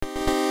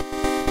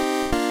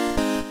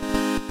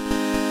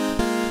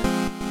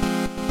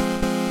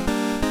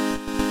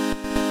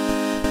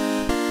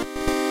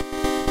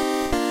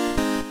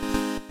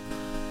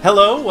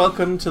Hello,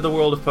 welcome to the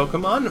world of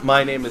Pokemon.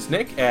 My name is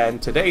Nick,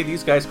 and today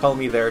these guys call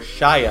me their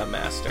Shia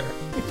Master.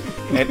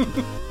 And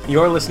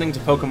you're listening to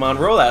Pokemon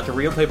Rollout, a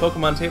real-play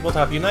Pokemon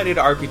Tabletop United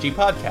RPG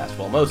podcast,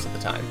 well, most of the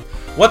time.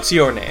 What's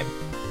your name?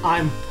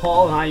 I'm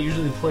Paul, and I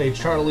usually play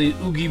Charlie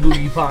Oogie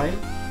Boogie Pine.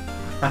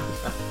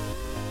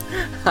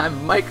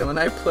 I'm Michael, and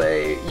I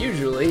play,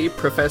 usually,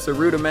 Professor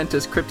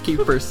Rudimentus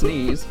Cryptkeeper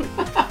Sneeze.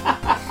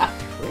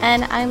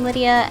 And I'm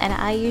Lydia, and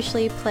I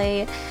usually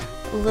play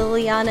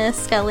Liliana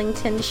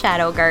Skellington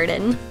Shadow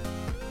Garden.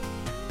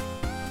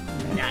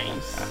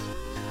 Nice.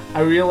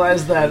 I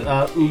realized that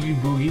Oogie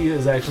Boogie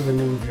is actually the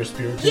name of your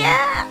spirit team.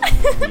 Yeah!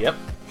 Yep.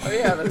 Oh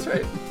yeah, that's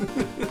right.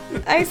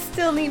 I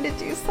still need to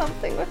do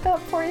something with that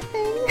poor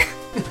thing.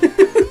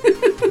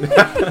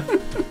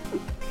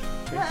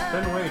 It's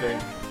been waiting.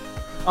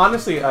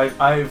 Honestly,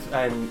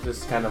 and this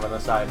is kind of an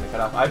aside to cut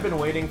off, I've been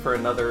waiting for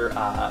another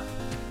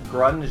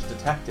grunge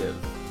detective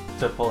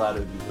to pull out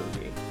Oogie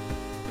Boogie.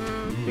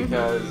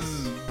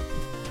 Because,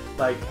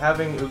 like,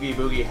 having Oogie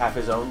Boogie have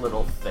his own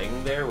little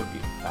thing there would be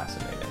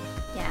fascinating.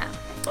 Yeah.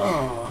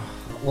 Oh,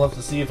 we'll have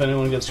to see if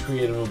anyone gets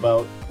creative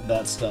about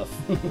that stuff.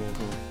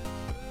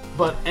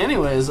 But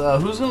anyways,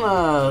 who's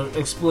gonna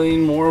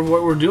explain more of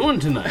what we're doing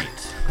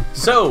tonight?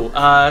 So,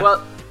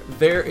 Well,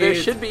 there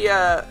should be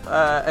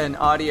an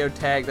audio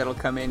tag that'll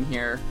come in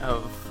here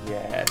of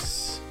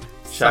Yes.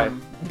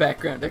 some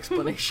background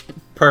explanation.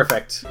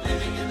 Perfect.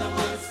 Living in the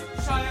woods,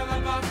 Shia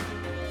LaBeouf.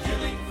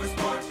 Killing for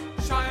sport,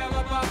 Shia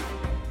LaBeouf.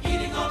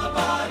 Eating all the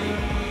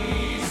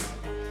bodies,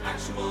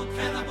 actual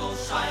cannibal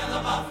Shia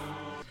LaBeouf.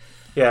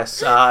 Yes,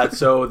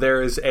 so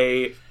there is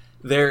a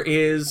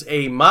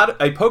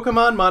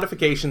Pokemon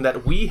modification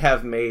that we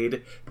have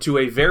made to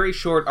a very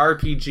short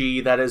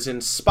RPG that is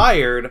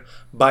inspired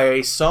by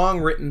a song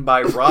written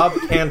by Rob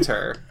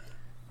Cantor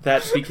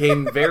that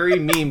became very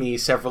memey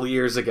several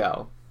years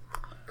ago,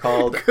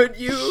 called Could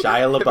you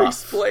Shia have LaBeouf.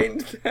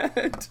 explained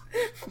that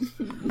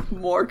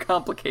more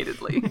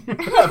complicatedly?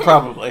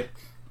 Probably.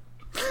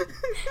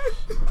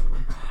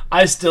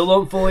 I still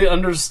don't fully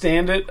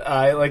understand it.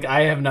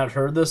 I have not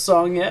heard this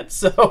song yet,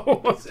 so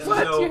What?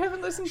 You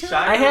haven't listened to it?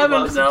 I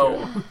haven't.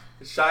 No.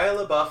 Shia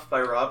LaBeouf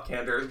by Rob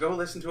Cantor. Go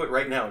listen to it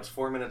right now. It's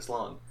 4 minutes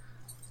long.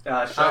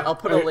 I'll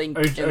put a link.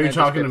 Are in you the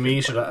talking to me?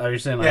 description. Are you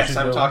saying I Yes, should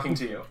I'm go? talking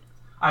to you.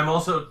 I'm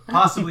also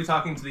possibly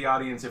talking to the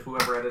audience if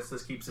whoever edits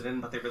this keeps it in,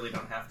 but they really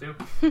don't have to.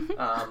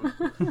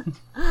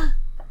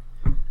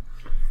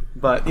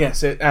 But yes,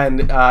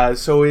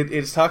 so it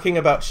is talking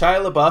about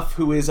Shia LaBeouf,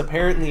 who is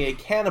apparently a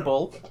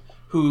cannibal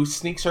who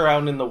sneaks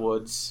around in the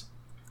woods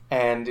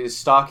and is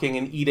stalking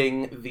and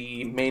eating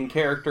the main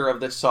character of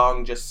this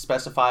song, just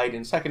specified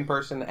in second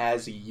person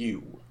as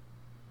you.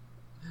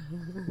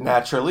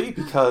 Naturally,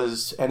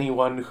 because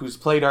anyone who's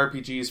played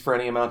RPGs for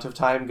any amount of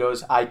time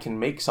goes, I can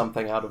make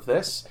something out of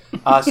this.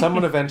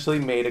 Someone eventually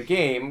made a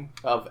game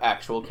of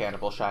actual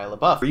cannibal Shia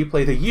LaBeouf, where you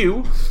play the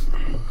you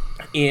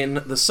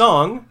in the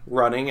song,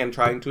 running and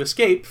trying to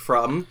escape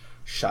from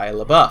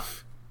Shia LaBeouf.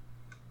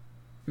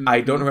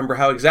 I don't remember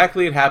how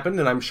exactly it happened,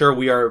 and I'm sure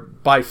we are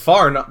by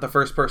far not the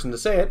first person to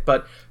say it,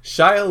 but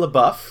Shia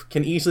LaBeouf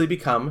can easily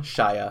become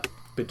Shia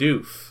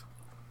Bidoof.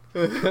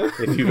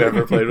 If you've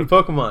ever played with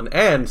Pokemon.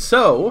 And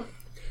so,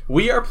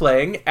 we are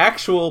playing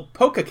actual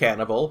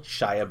Poke-Cannibal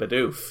Shia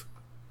Bidoof.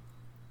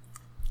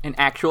 An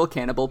actual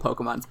cannibal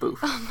Pokemon spoof.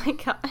 Oh my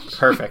gosh.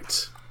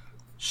 Perfect.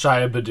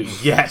 Shia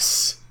Bidoof,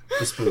 Yes!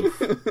 the spoof.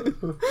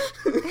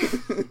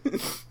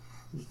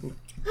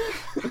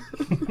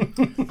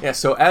 Yeah,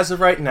 so as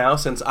of right now,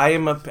 since I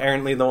am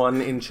apparently the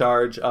one in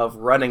charge of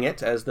running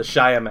it as the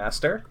Shia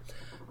Master,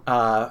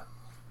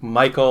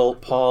 Michael,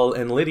 Paul,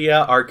 and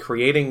Lydia are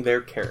creating their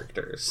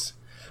characters.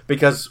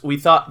 Because we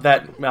thought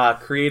that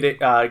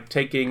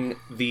taking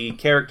the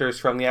characters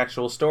from the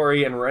actual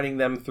story and running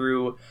them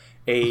through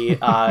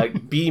a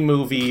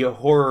B-movie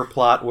horror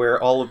plot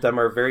where all of them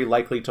are very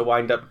likely to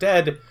wind up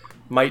dead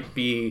might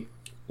be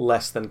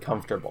less than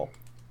comfortable.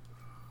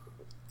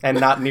 And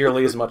not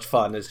nearly as much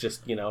fun as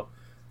just,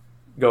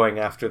 going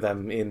after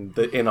them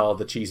in all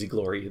the cheesy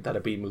glory that a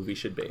B-movie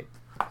should be.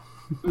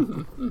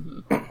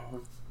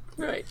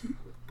 Right.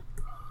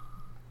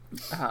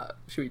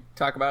 Should we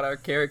talk about our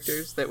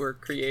characters that we're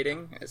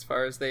creating as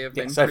far as they have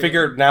been Yes, I created?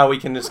 figured now we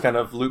can just kind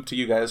of loop to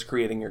you guys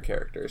creating your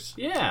characters.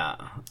 Yeah.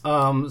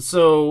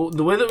 So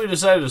the way that we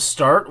decided to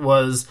start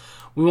was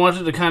we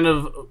wanted to kind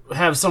of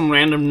have some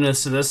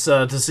randomness to this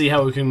to see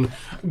how we can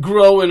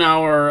grow in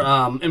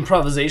our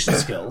improvisation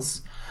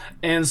skills.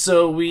 And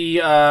so we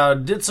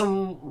did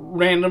some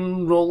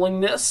random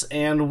rollingness,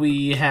 and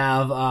we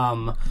have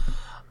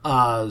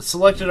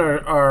selected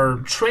our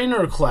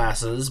trainer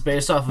classes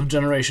based off of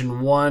Generation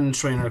 1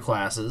 trainer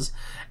classes,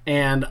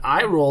 and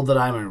I rolled that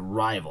I'm a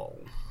rival.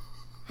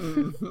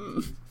 And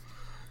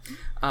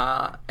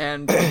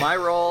my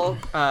role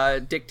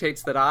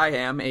dictates that I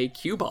am a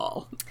cue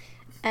ball.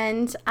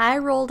 And I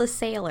rolled a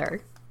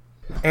sailor.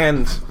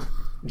 And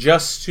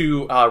just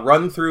to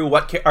run through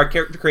what our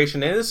character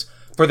creation is,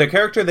 for their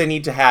character they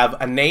need to have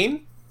a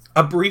name,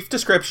 a brief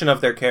description of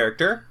their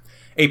character,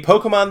 a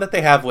Pokemon that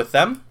they have with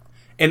them,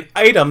 an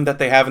item that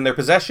they have in their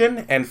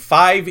possession, and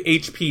 5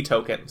 HP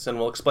tokens. And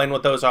we'll explain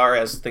what those are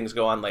as things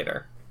go on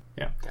later.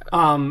 Yeah.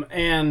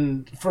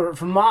 And for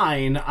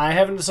mine, I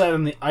haven't decided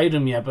on the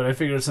item yet, but I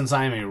figured since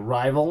I am a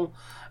rival,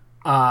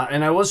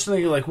 and I was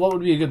thinking, like, what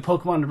would be a good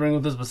Pokemon to bring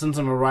with this, but since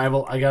I'm a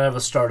rival, I gotta have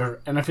a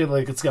starter, and I feel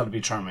like it's gotta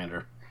be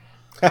Charmander.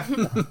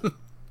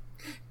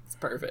 It's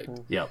perfect.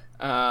 Yep.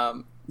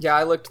 Yeah,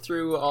 I looked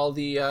through all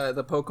the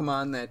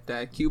Pokemon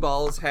that Cue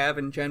Balls have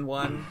in Gen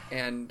 1,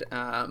 and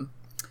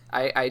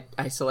I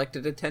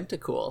selected a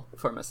Tentacool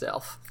for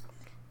myself.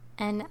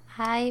 And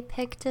I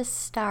picked a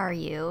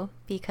Staryu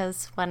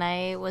because when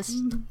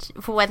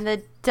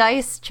the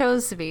dice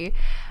chose me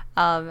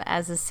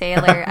as a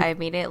sailor, I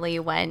immediately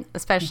went,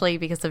 especially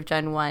because of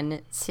Gen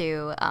 1,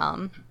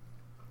 to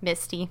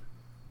Misty.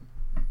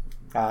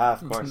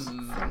 Of course.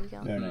 There we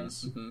go. Very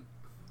nice.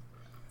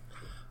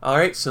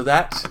 Alright, so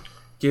that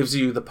gives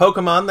you the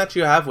Pokemon that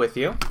you have with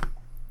you.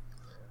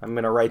 I'm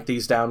going to write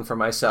these down for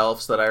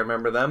myself so that I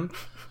remember them.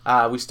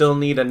 We still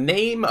need a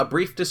name, a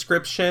brief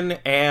description,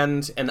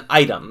 and an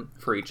item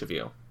for each of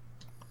you.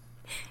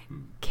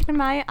 Can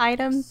my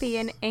item be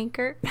an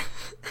anchor?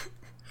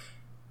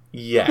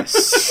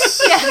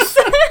 Yes. Yes.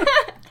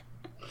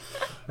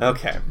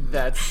 Okay.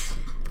 That's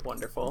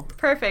wonderful.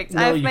 Perfect.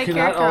 No, I have you my cannot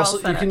character all also.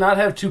 set You up. cannot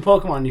have 2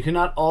 Pokemon. You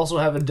cannot also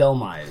have a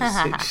Delmise.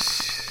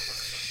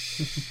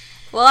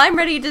 Well, I'm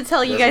ready to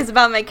tell you guys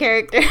about my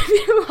character if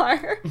you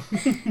are.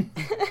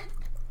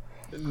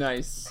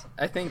 Nice.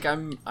 I think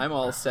I'm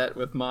all set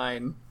with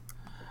mine.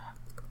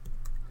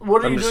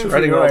 What are I'm you just doing for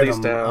writing your all item, these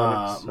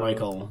down, so-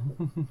 Michael?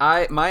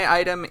 My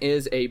item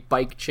is a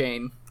bike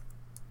chain.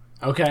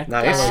 Okay.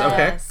 Nice. Okay.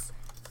 Yes.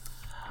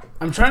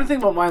 I'm trying to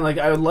think about mine. Like,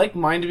 I would like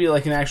mine to be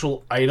like an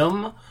actual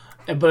item,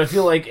 but I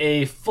feel like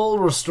a full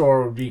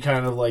restore would be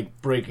kind of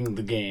like breaking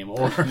the game.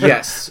 Or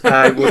Yes.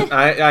 I would.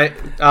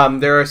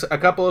 There are a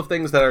couple of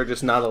things that are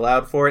just not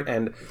allowed for it,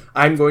 and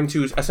I'm going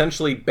to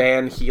essentially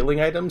ban healing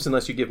items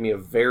unless you give me a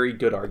very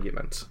good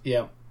argument.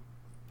 yeah.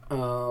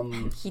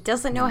 He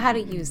doesn't know how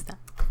to use them.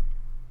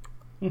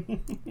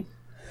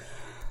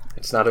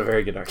 It's not a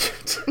very good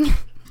argument.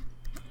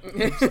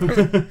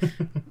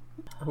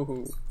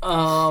 Ooh.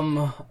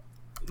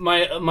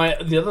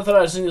 The other thought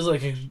I was thinking is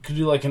like I could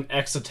do like an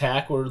X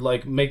attack or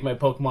like make my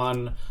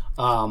Pokemon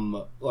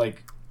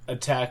like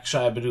attack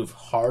Shia Bidoof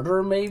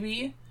harder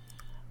maybe.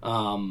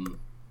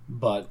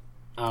 But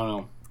I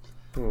don't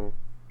know.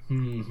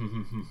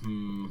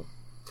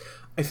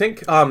 I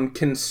think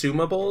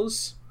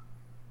consumables,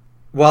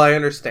 while I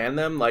understand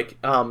them, like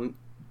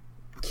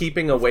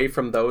keeping away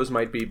from those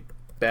might be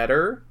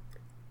better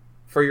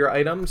for your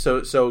item.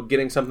 So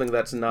getting something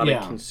that's not a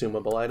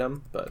consumable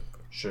item, but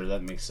Sure,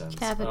 that makes sense.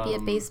 Have it be a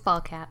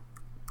baseball cap.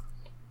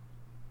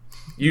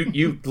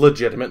 you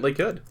legitimately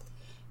could.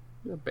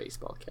 A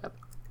baseball cap.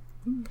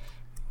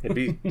 It'd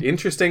be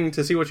interesting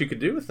to see what you could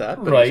do with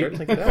that, but Right. you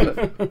certainly could have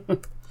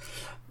it.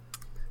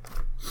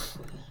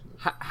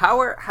 How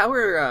are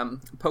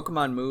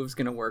Pokemon moves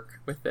gonna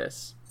work with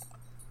this?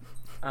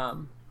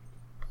 I'm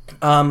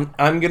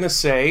gonna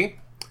say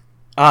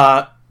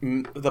the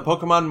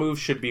Pokemon moves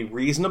should be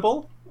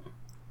reasonable.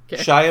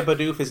 Okay. Shia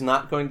Bidoof is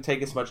not going to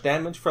take as much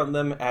damage from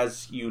them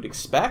as you'd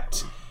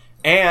expect,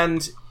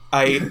 and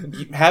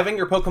having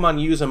your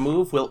Pokemon use a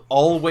move will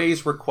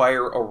always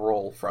require a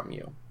roll from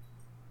you.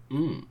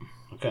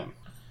 Okay.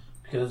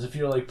 Because if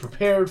you're like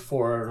prepared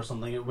for it or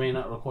something, it may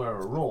not require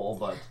a roll,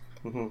 but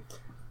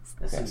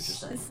that's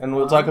interesting. And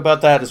we'll talk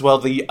about that as well.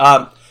 The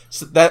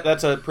so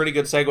that's a pretty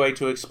good segue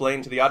to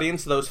explain to the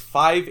audience those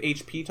 5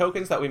 HP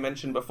tokens that we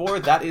mentioned before.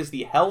 That is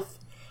the health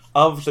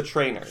of the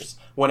trainers.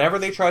 Whenever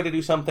they try to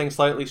do something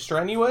slightly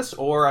strenuous,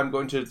 or I'm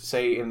going to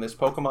say in this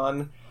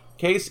Pokemon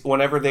case,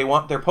 whenever they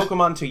want their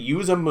Pokemon to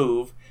use a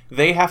move,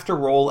 they have to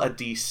roll a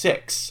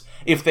d6.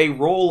 If they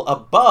roll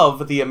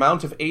above the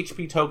amount of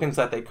HP tokens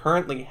that they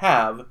currently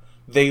have,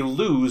 they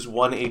lose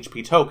 1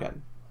 HP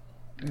token.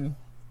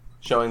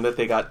 Showing that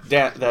they got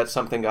that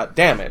something got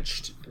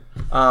damaged.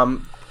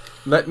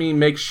 Let me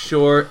make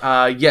sure.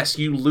 Yes,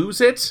 you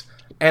lose it,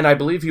 and I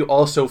believe you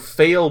also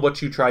fail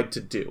what you tried to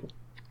do.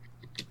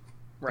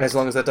 Right. As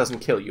long as that doesn't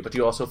kill you, but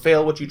you also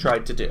fail what you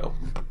tried to do.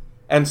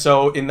 And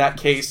so, in that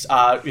case,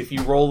 if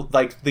you roll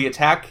like the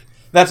attack,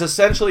 that's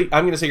essentially,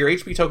 I'm going to say your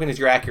HP token is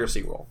your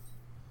accuracy roll.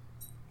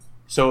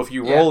 So if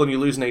you roll and you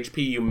lose an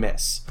HP, you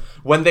miss.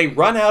 When they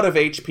run out of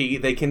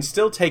HP, they can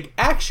still take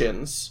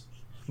actions,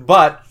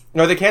 or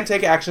they can't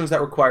take actions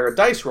that require a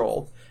dice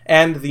roll,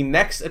 and the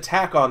next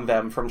attack on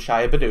them from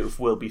Shia Bidoof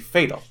will be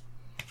fatal.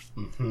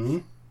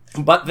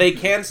 But they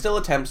can still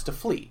attempt to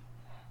flee.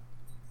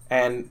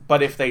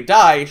 But if they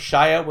die,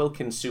 Shia will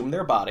consume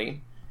their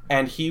body,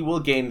 and he will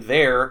gain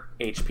their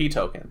HP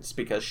tokens,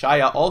 because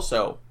Shia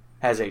also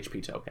has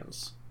HP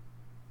tokens.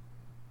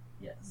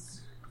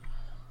 Yes.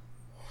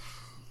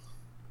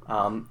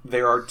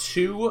 There are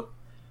 2...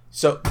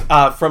 So,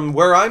 from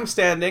where I'm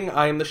standing,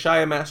 I am the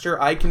Shia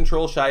Master. I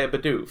control Shia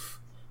Bidoof.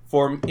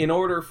 In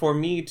order for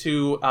me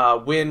to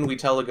win, we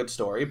tell a good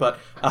story, but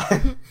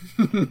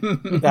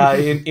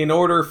in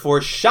order for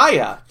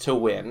Shia to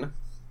win,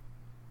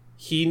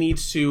 he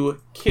needs to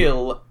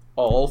kill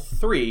all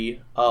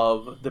 3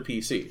 of the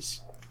PCs.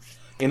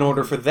 In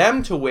order for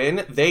them to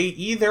win, they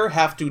either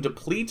have to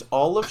deplete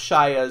all of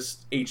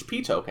Shia's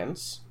HP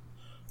tokens,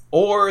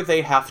 or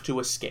they have to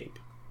escape.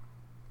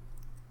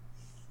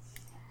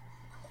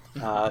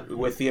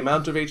 With the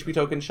amount of HP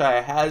tokens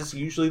Shia has,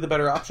 usually the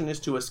better option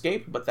is to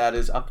escape, but that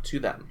is up to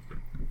them.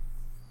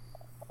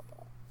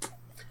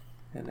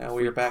 And now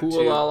we are back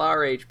Pool to... all our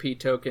HP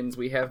tokens,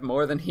 we have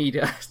more than he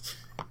does.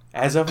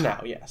 As of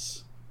now,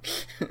 yes.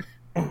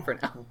 For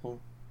now.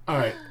 All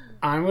right.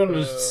 I'm going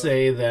to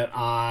say that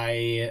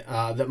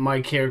that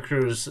my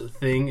character's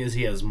thing is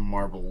he has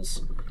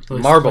marbles. So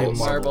he likes to play Marbles.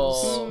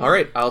 Marbles. All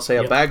right, I'll say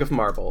a Yep. bag of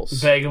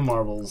marbles. Bag of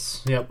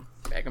marbles. Yep.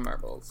 Bag of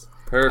marbles.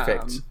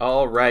 Perfect.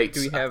 All right.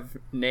 Do we have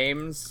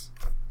names?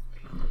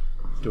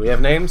 Do we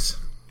have names?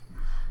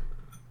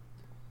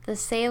 The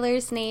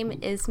sailor's name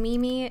is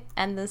Mimi,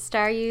 and the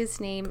Staryu's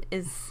name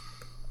is...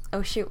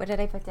 Oh shoot, what did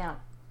I put down?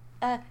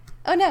 Oh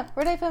no,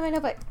 where did I put my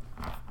notebook?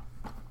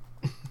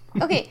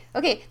 Okay,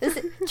 this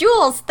is...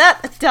 Jules! Duh!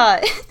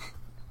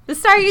 The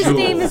Staryu's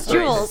name is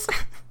Jules.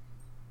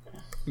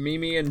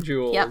 Mimi and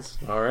Jules. Yep.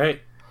 All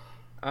right.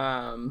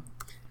 I'm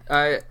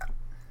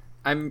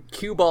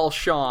Cue Ball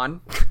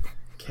Sean,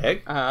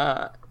 Okay.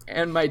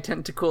 and my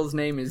tentacle's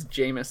name is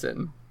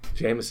Jameson.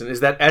 Jameson. Is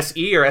that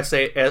S-E or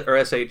S-A or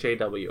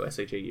S-H-A-W?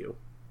 S-H-A-U.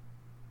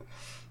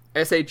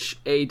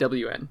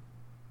 Shawn.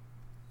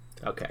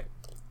 Okay.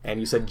 And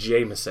you said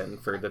Jameson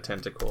for the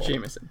tentacle.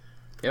 Jameson.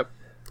 Yep.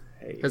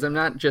 Hey. Because I'm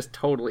not just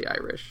totally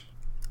Irish.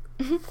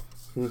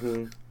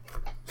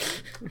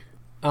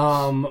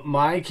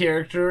 My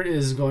character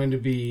is going to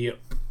be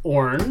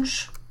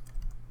Orange.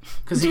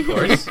 Because he's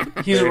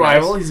Very a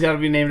rival. nice. He's got to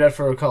be named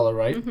after a color,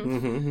 right? And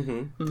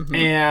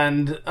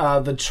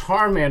the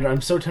Charmander,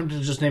 I'm so tempted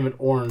to just name it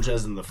Orange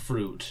as in the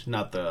fruit,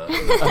 not the...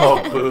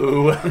 Oh,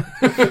 boo.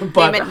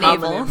 but Name it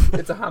Navel. Homonym.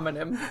 It's a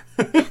homonym.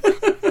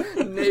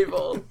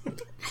 Navel.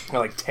 I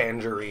like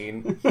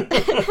tangerine.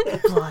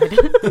 Blood.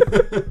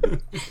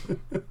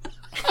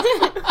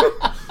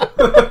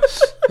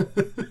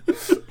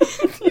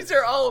 These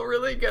are all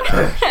really good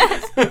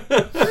options.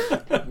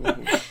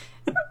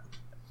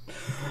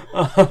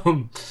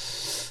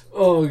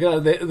 Oh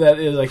god, that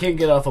is, I can't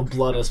get off of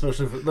blood,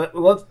 especially for you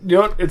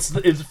know what?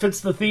 It fits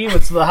the theme.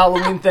 It's the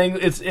Halloween thing.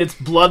 It's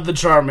Blood the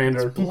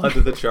Charmander. Blood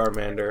of the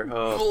Charmander.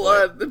 Oh,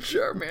 Blood the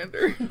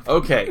Charmander.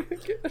 okay.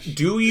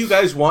 Do you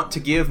guys want to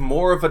give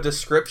more of a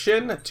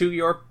description to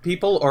your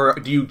people, or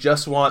do you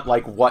just want,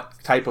 like,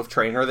 what type of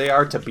trainer they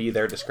are to be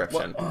their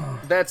description?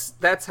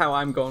 That's how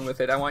I'm going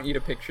with it. I want you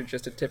to picture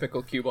just a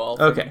typical cue ball.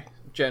 From Okay.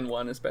 Gen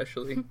 1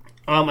 especially.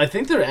 I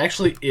think there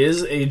actually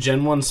is a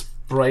Gen 1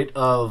 sprite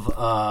of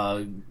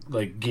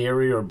like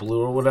Gary or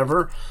Blue or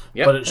whatever,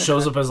 Yep. but it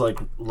shows up as like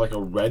a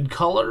red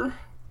color.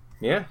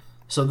 Yeah.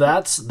 So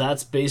that's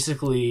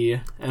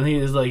basically, and he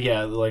is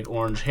like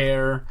orange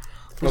hair.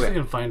 Let's see if Okay. I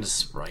can find a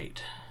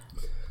sprite.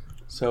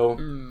 So,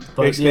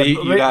 But basically,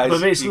 yeah, you guys...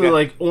 but basically you got-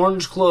 like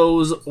orange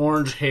clothes,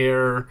 orange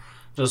hair,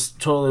 just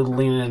totally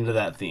leaning into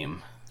that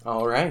theme.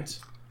 All right.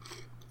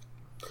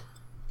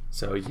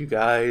 So you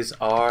guys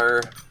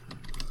are...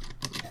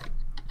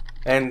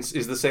 And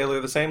is the sailor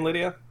the same,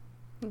 Lydia?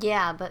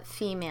 Yeah, but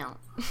female.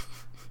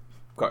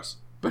 Of course.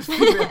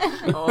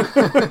 Oh.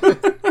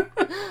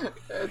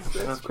 That's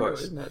Of true,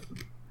 course. isn't it?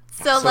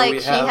 So we like,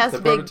 she have has the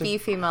big, prototype-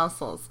 beefy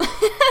muscles.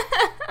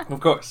 Of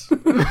course.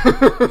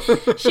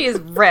 She is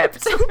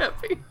ripped.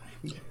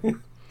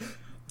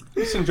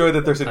 Just enjoy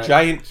that there's a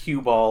giant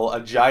cue ball, a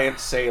giant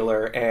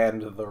sailor,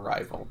 and the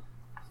rival.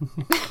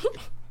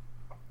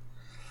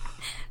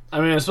 I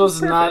mean, I suppose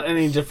it's not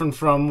any different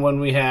from when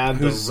we had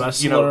the Who's,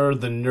 wrestler, you know-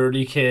 the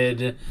nerdy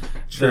kid,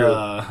 True.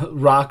 the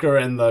rocker,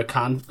 and the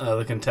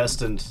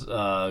contestant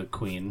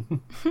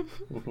queen.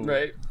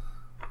 Right.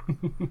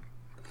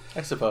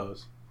 I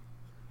suppose.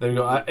 There you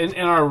go. In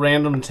our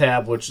random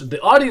tab, which the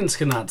audience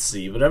cannot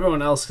see, but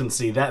everyone else can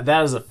see, that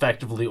is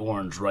effectively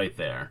orange right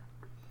there.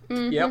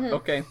 Yep.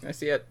 Okay. I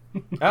see it.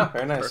 Oh,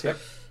 very nice. Yep.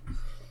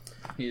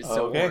 He's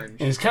so Okay. orange.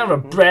 And he's kind of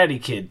a bratty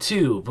kid,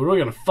 too, but we're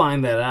going to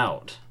find that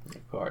out.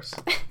 Of course.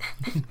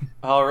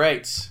 All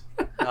right.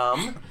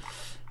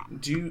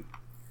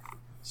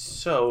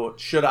 So,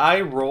 should I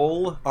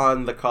roll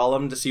on the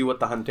column to see what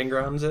the hunting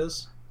grounds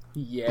is?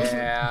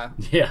 Yeah.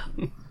 Yeah.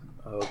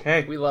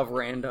 Okay. We love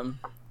random.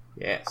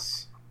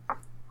 Yes.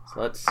 So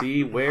let's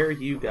see where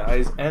you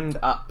guys end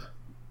up.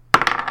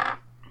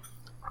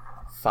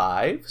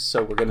 5,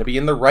 so we're going to be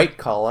in the right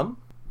column.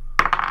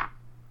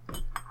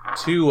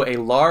 2, a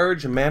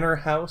large manor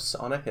house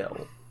on a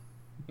hill.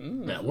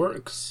 That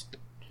works.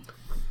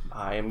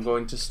 I am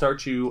going to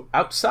start you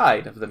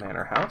outside of the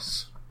manor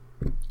house.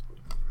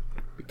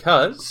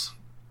 Because...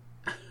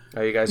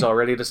 Are you guys all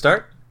ready to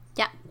start?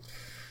 Yeah.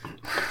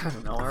 I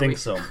don't know. I think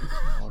so.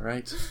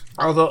 Alright.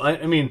 Although,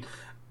 I mean,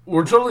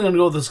 we're totally going to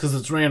go with this because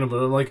it's random,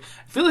 but I'm like,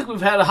 I feel like we've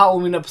had a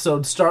Halloween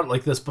episode start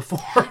like this before.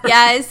 Yeah,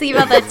 I see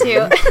about that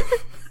too.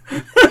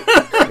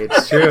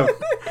 It's true.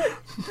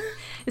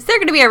 Is there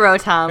going to be a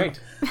Rotom?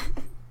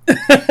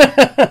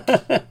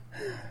 Great.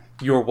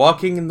 You're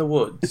walking in the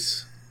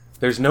woods.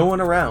 There's no one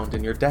around,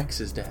 and your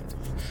Dex is dead.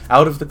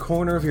 Out of the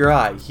corner of your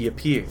eye, he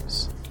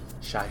appears.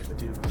 Shia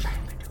Badoof.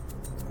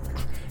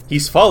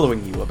 He's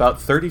following you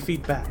about 30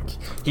 feet back.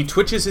 He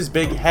twitches his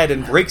big head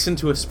and breaks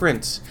into a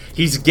sprint.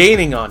 He's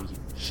gaining on you,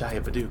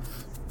 Shia Badoof.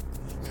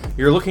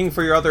 You're looking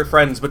for your other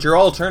friends, but you're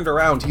all turned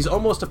around. He's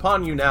almost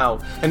upon you now,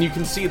 and you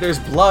can see there's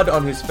blood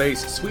on his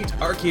face. Sweet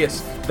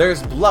Arceus,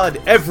 there's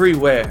blood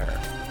everywhere.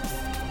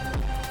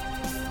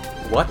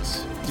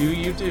 What do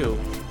you do?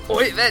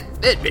 Boy, that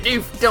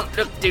Bidoof don't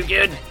look too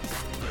good.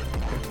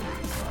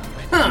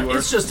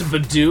 It's just a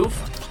Bidoof.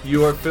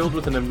 You are filled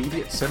with an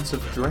immediate sense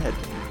of dread.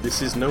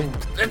 This is no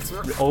That's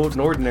an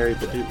ordinary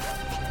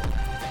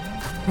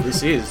Bidoof.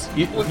 This is...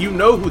 You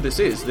know who this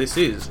is. This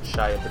is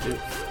Shia Badoof.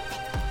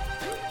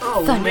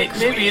 Oh, well,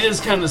 maybe it is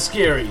kind of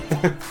scary.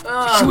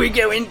 Should we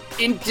go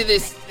into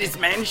this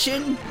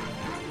mansion?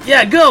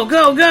 Yeah, go!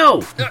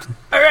 All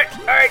right.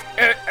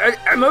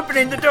 I'm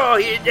opening the door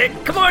here.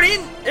 Come on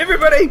in,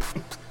 everybody.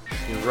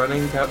 You're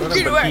running down, but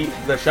Get away.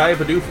 the Shia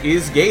Badoof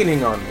is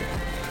gaining on you.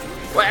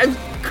 Well, I'm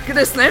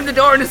gonna slam the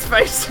door in his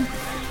face.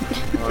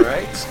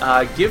 Alright,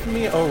 give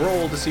me a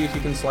roll to see if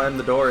you can slam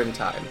the door in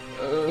time.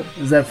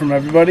 Is that from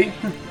everybody?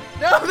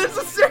 No, that's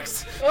a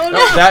 6. Oh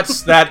No,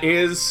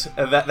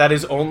 that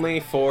is only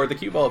for the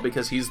cue ball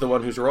because he's the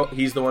one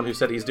who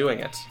said he's doing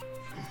it.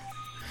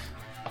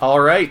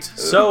 Alright,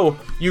 so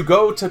you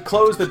go to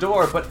close the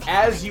door, but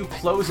as you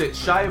close it,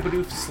 Shia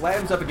Badoof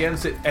slams up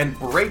against it and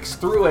breaks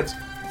through it,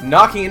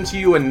 knocking into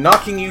you and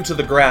knocking you to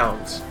the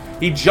ground.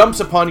 He jumps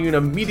upon you and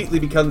immediately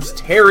becomes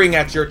tearing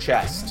at your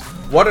chest.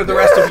 What do the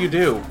rest of you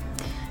do?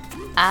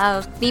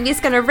 Mimi's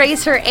gonna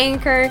raise her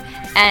anchor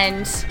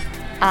and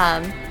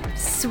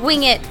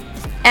swing it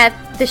at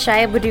the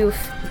Shia Badoof.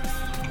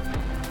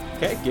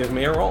 Okay, give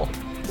me a roll.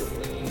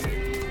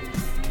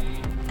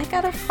 I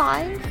got a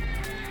 5.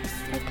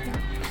 Okay.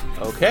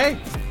 Okay.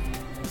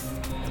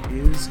 That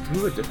is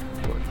good.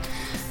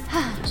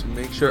 Just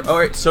make sure.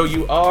 Alright, so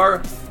you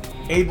are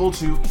able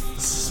to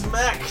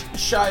smack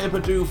Shia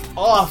Badoof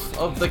off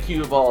of the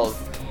cue ball.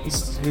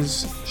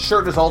 His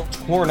shirt is all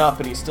torn up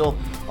and he's still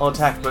on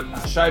attack, but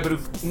Shia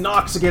Badoof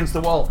knocks against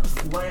the wall,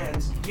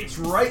 lands, gets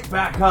right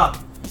back up,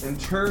 and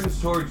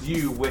turns towards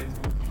you with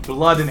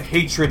blood and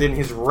hatred in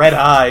his red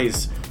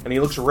eyes, and he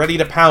looks ready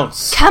to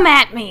pounce. Come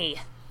at me!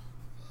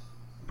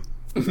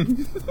 I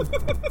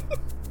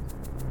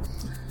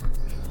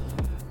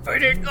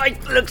didn't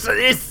like the looks of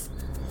this.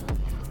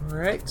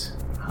 Alright.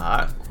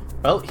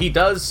 Well, he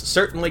does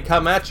certainly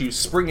come at you,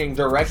 springing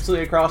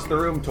directly across the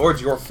room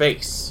towards your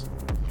face.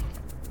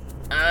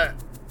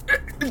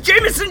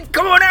 Jameson,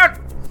 come on out!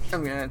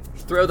 I'm gonna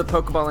throw the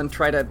Pokeball and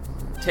try to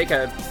take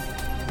a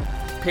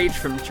page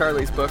from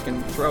Charlie's book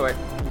and throw it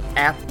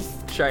at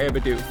Shia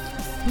Badoof.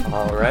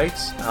 Alright,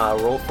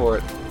 roll for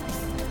it.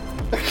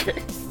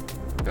 Okay.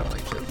 Don't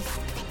like him.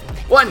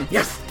 1,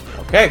 yes!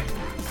 Okay.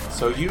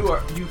 So you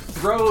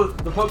throw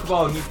the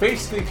Pokeball and you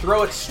basically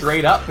throw it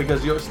straight up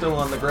because you're still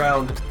on the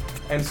ground.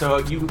 And so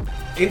you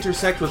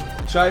intersect with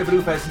Shia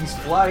Badoof as he's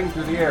flying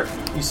through the air.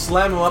 You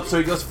slam him up so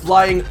he goes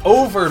flying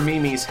over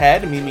Mimi's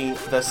head, Mimi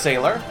the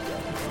sailor,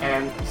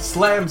 and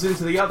slams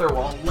into the other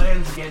wall,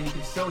 lands again. You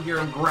can still hear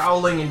him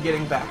growling and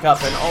getting back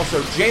up. And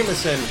also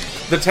Jameson,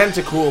 the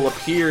Tentacool,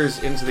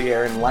 appears into the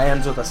air and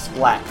lands with a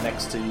splat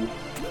next to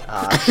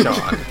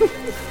Sean.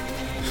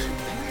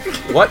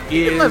 What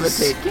is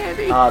levitate, can't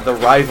he? the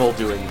rival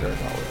doing during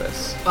all of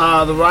this?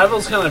 The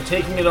rival's kind of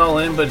taking it all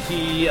in, but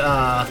he,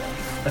 I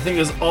think,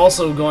 is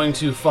also going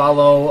to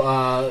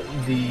follow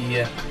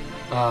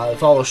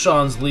follow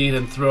Sean's lead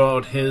and throw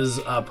out his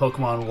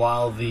Pokemon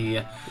while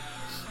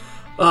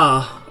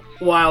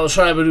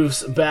Shia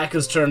Badoof's back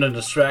is turned and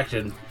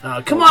distracted.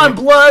 Come on,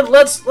 Blood!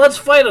 Let's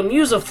fight him.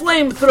 Use a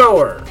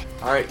flamethrower.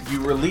 All right,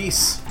 you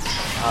release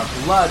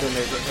blood, and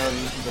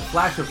the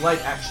flash of light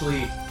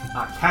actually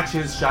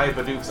catches Shia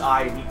Badoof's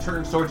eye, and he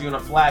turns towards you in a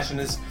flash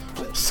and is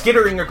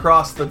skittering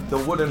across the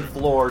wooden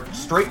floor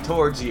straight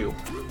towards you.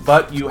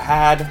 But you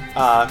had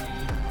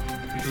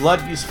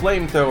blood use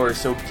flamethrower,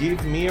 so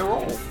give me a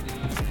roll.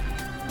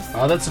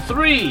 That's a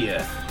 3.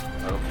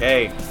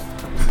 Okay.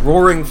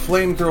 Roaring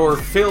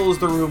flamethrower fills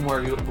the room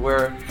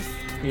where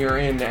you're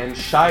in, and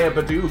Shia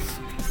Badoof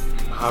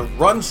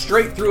runs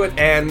straight through it,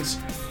 and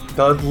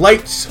the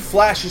light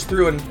flashes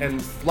through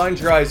and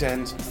blinds your eyes,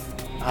 and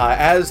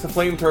as the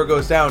flamethrower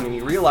goes down, and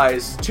you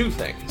realize two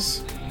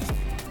things.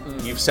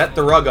 You've set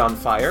the rug on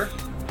fire,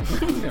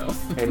 No.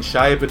 and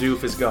Shia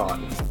Badoof is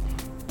gone.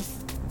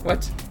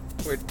 What?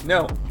 Wait,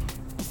 no.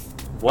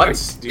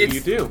 What do you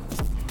do?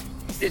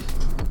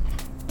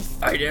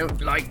 I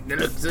don't like the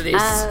looks of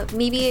this.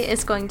 Mimi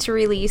is going to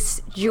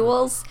release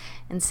Jules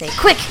and say,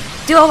 "Quick,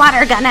 do a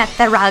water gun at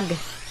the rug."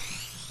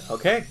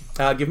 Okay,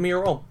 give me a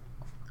roll.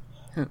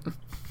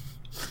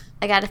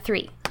 I got a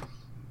 3.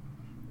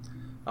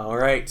 All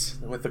right.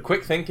 With the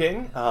quick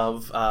thinking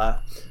of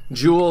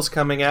Jules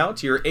coming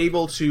out, you're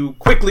able to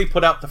quickly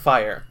put out the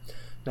fire.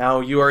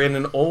 Now you are in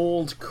an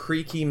old,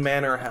 creaky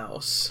manor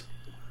house.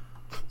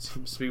 It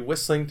seems to be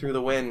whistling through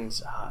the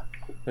winds.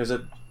 There's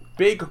a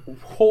big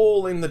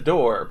hole in the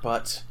door,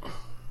 but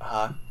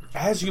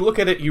as you look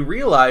at it, you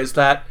realize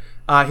that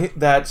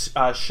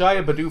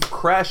Shia Bidoof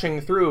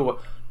crashing through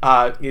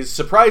is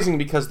surprising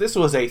because this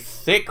was a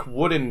thick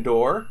wooden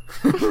door,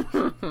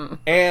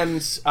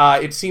 and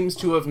it seems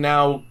to have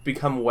now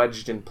become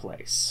wedged in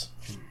place.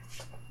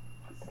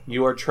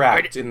 You are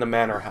trapped in the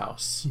manor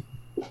house.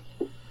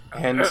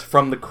 And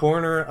from the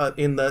corner,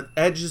 in the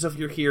edges of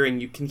your hearing,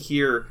 you can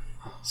hear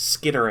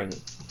skittering,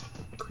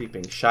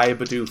 creeping. Shia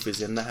Bidoof is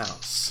in the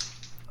house.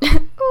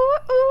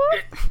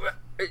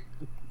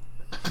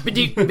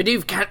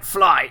 Bidoof can't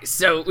fly,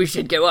 so we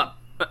should go up,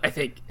 I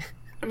think.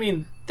 I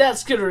mean, that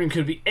skittering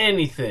could be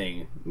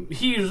anything.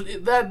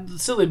 That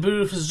silly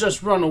Bidoof has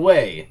just run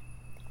away.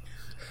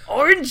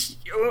 Orange,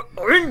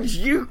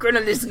 you gonna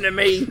listen to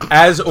me?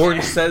 As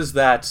Orange says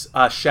that,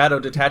 a shadow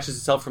detaches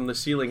itself from the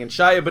ceiling, and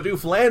Shia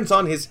Bidoof lands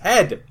on his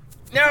head,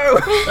 No!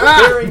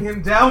 tearing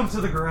him down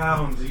to the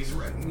ground. He's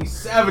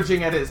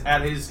savaging at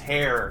his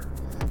hair,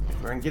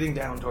 and getting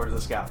down towards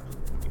the scalp.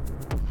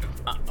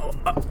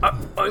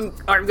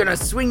 I'm gonna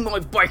swing my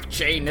bike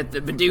chain at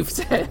the Bidoof's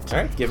head.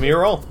 Alright, give me a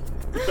roll.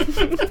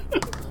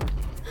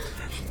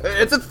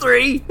 It's a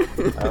 3.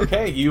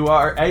 Okay, you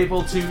are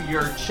able to,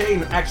 your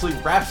chain actually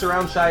wraps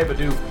around Shia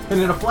Bidoof,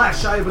 and in a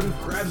flash, Shia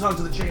Bidoof grabs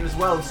onto the chain as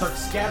well and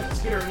starts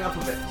skittering up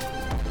a bit.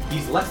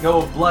 He's let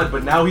go of blood,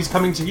 but now he's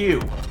coming to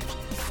you.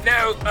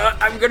 No,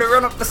 I'm gonna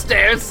run up the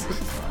stairs.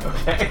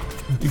 Okay,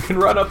 you can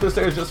run up the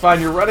stairs just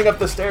fine. You're running up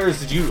the stairs.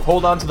 Did you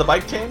hold on to the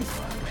bike chain?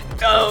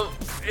 Oh,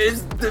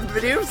 is the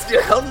Bidoof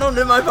still holding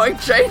onto my bike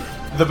chain?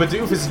 The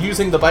Bidoof is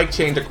using the bike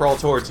chain to crawl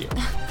towards you.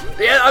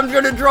 Yeah, I'm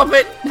gonna drop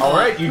it.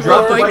 Alright, you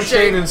drop the bike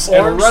chain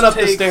and run up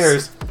the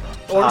stairs.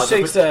 Orange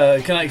takes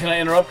can I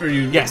interrupt, or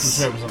you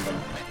Yes. can share something?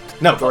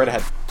 No, go right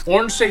ahead.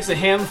 Orange takes a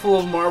handful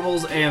of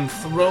marbles and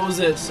throws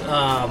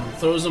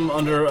them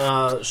under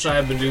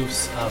Shia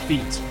Bidoof's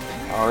feet.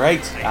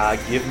 Alright,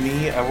 give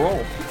me a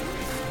roll.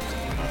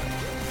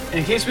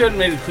 In case we haven't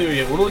made it clear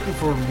yet, we're looking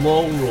for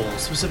low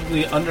rolls,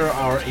 specifically under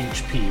our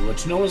HP,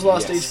 which no one's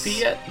lost Yes. HP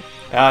yet.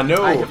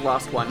 No. I have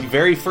lost The one.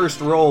 very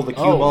first roll, the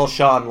cue Oh. ball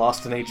Sean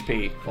lost an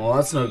HP. Well,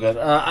 that's no good.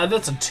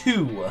 That's a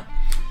 2.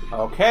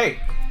 Okay,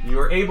 you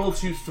are able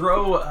to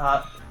throw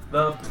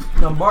the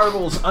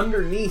marbles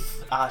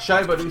underneath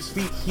Shia Bidoof's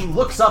feet. He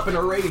looks up in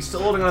a rage,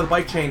 still holding on to the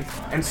bike chain,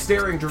 and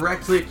staring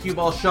directly at cue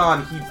ball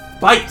Sean. He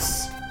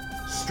bites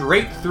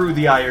straight through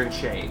the iron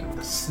chain.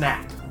 The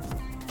snap.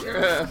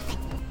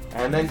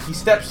 And then he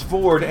steps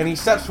forward, and he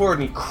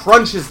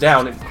crunches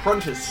down and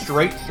crunches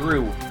straight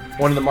through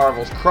one of the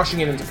marbles, crushing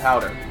it into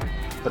powder.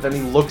 But then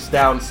he looks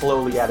down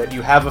slowly at it.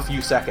 You have a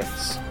few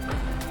seconds.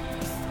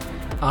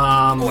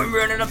 I'm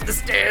running up the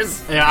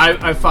stairs. Yeah,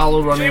 I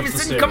follow running up the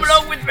Jameson, stairs. come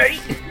along with me.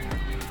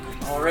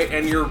 Alright,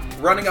 and you're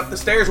running up the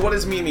stairs. What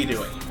is Mimi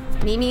doing?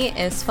 Mimi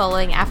is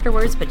following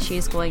afterwards, but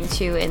she's going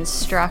to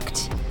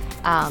instruct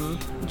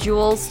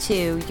Jules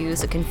to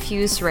use a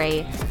Confuse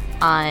Ray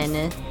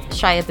on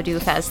Shia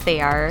Bidoof as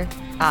they are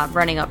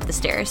running up the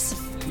stairs.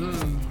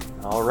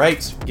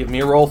 Alright, give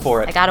me a roll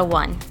for I it. got a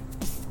 1.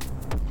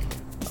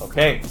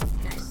 Okay.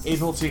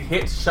 Able to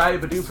hit Shia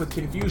Bidoof with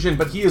confusion,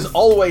 but he is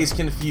always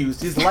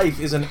confused. His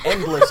life is an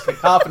endless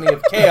cacophony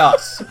of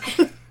chaos.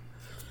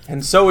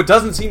 And so it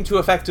doesn't seem to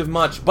affect him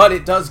much, but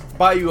it does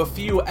buy you a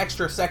few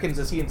extra seconds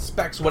as he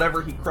inspects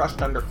whatever he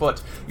crushed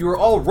underfoot. You are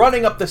all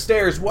running up the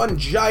stairs, one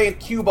giant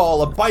cue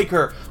ball, a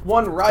biker,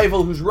 one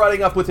rival who's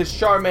running up with his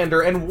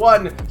Charmander, and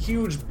one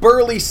huge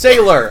burly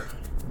sailor.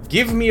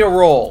 Give me a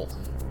roll.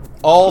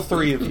 All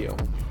three of you.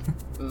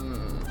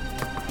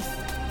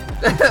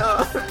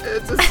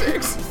 It's a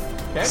 6.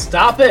 Okay.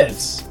 Stop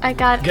it! I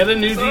got Get a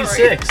new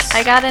Sorry. D6.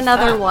 I got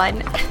another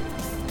 1.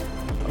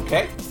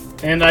 Okay.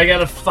 And I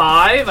got a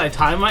 5. I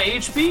tie my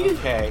HP.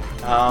 Okay.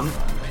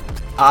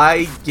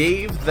 I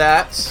gave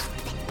that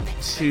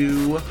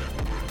to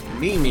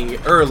Mimi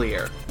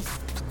earlier.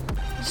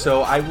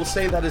 So I will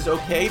say that is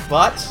okay,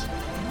 but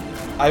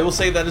I will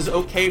say that is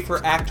okay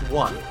for Act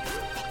 1.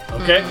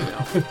 Okay.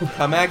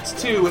 Come Act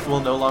 2, it will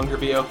no longer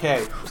be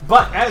okay.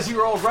 But as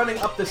you're all running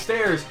up the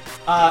stairs,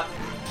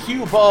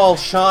 cue ball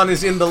Sean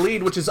is in the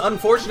lead, which is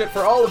unfortunate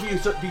for all of you,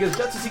 because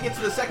just as he gets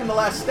to the second to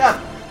last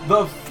step,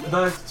 the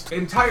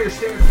entire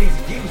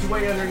staircase gives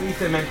way underneath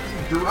him, and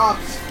he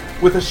drops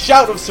with a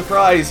shout of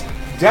surprise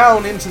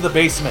down into the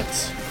basement.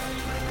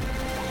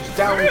 Just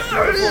down 3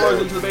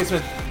 floors into the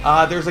basement.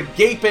 There's a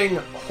gaping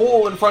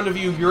hole in front of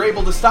you. You're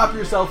able to stop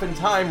yourself in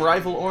time,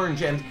 Rival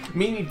Orange, and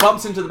Mimi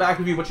bumps into the back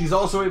of you, but she's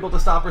also able to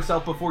stop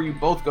herself before you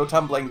both go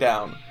tumbling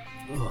down.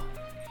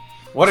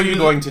 What are you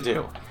going to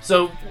do?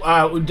 So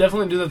we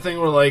definitely do the thing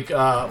where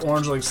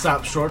Orange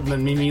stops short, and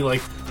then Mimi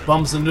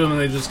bumps into him, and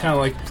they just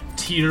kind of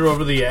teeter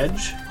over the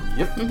edge.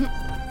 Yep.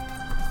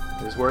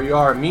 Is where you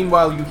are.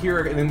 Meanwhile, you hear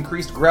an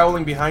increased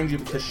growling behind you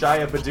because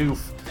Shia Bidoof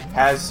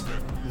has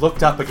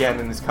looked up again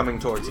and is coming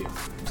towards you.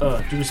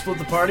 Do we split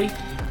the party?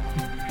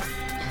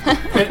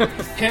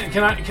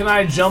 Can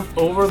I jump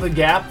over the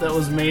gap that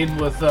was made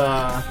with?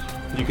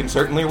 You can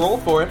certainly roll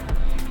for it.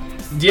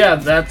 Yeah,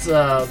 that's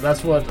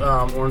what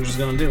Orange is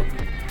gonna do.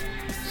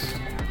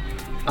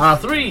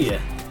 3.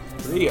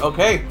 3,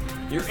 okay.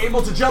 You're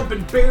able to jump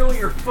and barely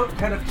your foot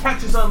kind of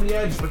catches on the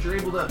edge, but you're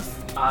able to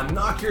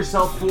knock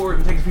yourself forward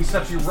and take a few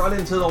steps. You run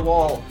into the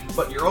wall,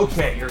 but you're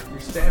okay. You're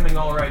standing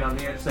all right on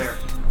the edge there.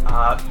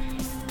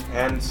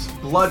 And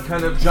blood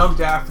kind of jumped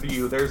after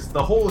you.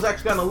 The hole has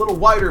actually gotten a little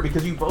wider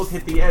because you both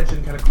hit the edge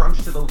and kind of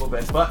crunched it a little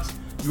bit, but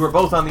you were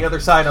both on the other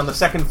side on the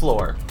second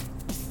floor.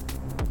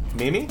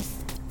 Mimi?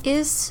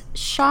 Is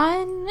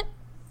Sean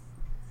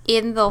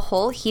in the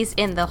hole? He's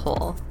in the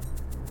hole.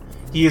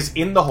 He is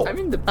in the hole. I'm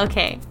in the.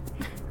 Okay.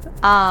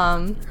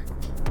 I'm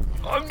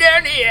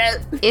down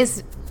here.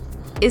 Is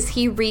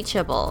he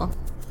reachable?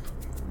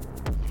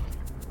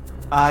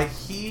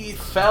 He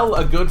fell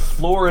a good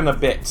floor and a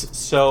bit,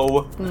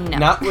 so No.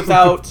 not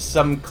without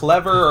some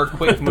clever or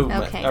quick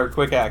movement Okay. or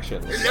quick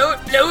actions.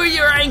 Lower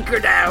your anchor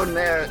down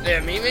there,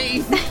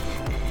 Mimi.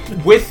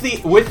 With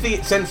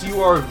the since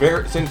you are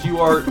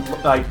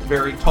like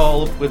very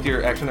tall with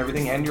your action and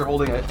everything, and you're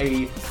holding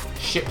a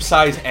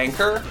ship-size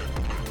anchor,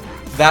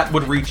 that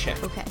would reach him.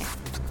 Okay.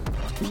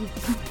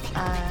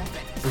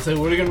 It's like,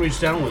 what are you gonna reach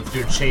down with?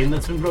 Your chain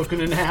that's been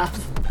broken in half?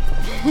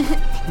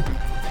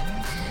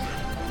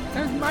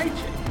 That's my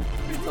chain.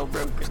 It's all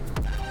broken.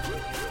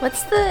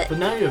 What's the But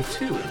now you have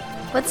 2.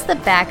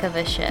 back of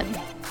a ship?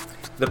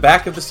 The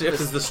back of the ship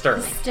is the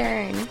stern.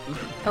 Stern.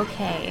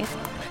 Okay.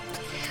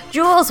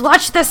 Jules,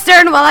 watch the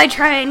stern while I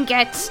try and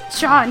get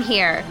Sean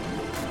here.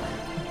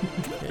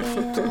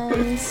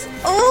 And...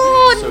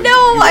 Oh So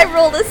no! you- I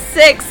rolled a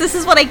 6. This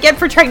is what I get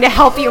for trying to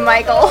help you,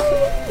 Michael.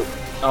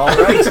 All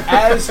right.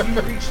 As you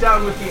reach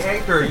down with the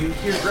anchor, you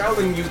hear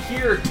growling. You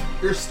hear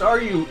your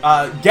Staryu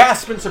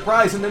gasp in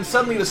surprise, and then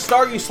suddenly the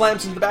Staryu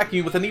slams into the back of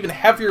you with an even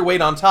heavier weight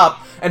on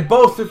top, and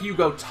both of you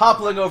go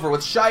toppling over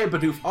with Shia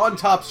Bidoof on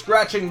top,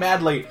 scratching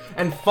madly,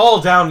 and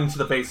fall down into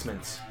the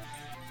basement.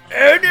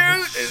 Oh no,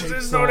 this Shakes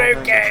is not all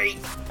okay.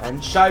 And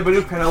Shia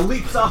Bidoof kind of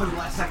leaps off in the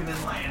last second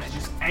and lands,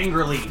 just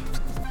angrily,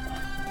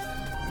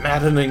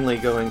 maddeningly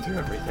going through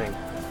everything.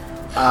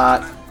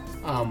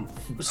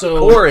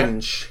 So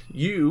Orange,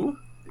 you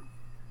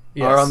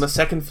yes. are on the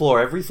second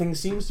floor. Everything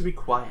seems to be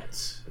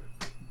quiet.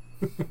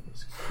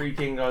 It's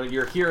creaking.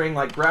 You're hearing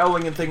like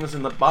growling and things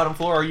in the bottom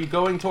floor. Are you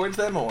going towards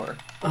them or?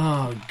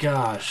 Oh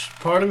gosh,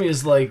 part of me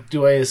is like,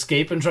 do I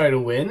escape and try to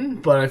win?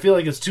 But I feel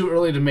like it's too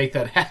early to make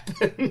that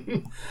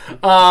happen.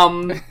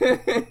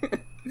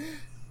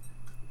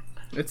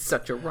 It's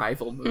such a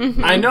rival move.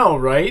 I know,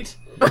 right?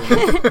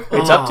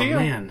 It's up to you.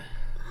 Man.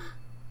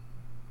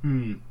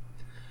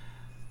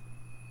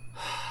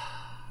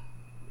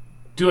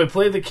 Do I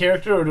play the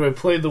character or do I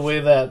play the way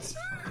that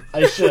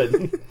I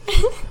should?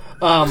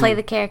 Play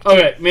the character.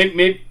 Okay,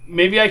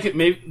 maybe I could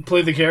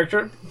play the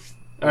character.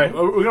 All right,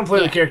 we're gonna play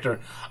the character.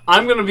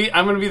 I'm gonna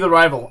be the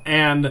rival,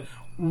 and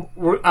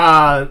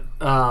Blood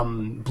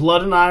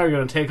and I are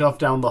gonna take off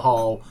down the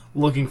hall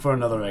looking for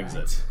another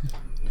exit.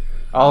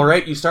 All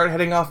right, you start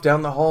heading off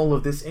down the hall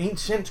of this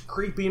ancient,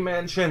 creepy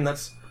mansion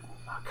that's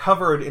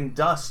covered in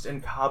dust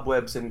and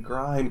cobwebs and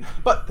grime,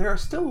 but there are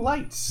still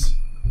lights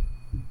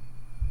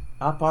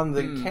up on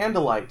the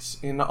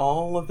candlelights in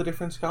all of the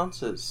different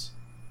sconces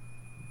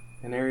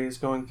and areas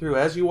going through.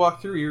 As you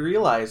walk through, you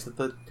realize that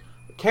the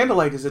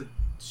candlelight is a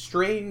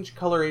strange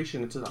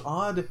coloration. It's an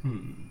odd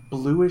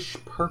bluish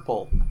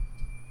purple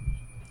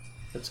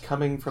that's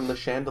coming from the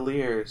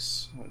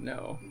chandeliers Oh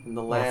no. and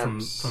the Or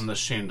lamps from the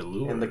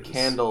chandelier and the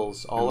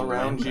candles all and the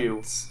around you.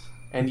 laments.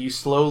 And you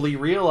slowly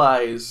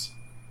realize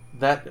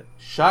that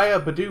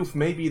Shia Bidoof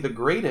may be the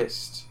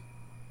greatest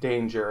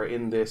danger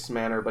in this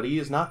manner, but he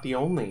is not the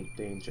only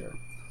danger.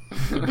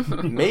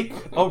 Make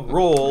a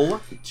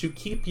roll to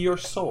keep your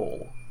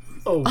soul.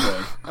 Oh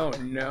boy! Oh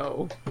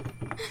no.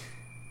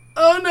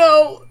 Oh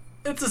no!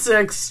 It's a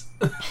 6.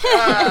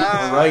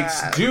 Alright,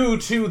 due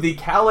to the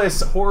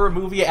callous horror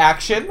movie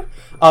action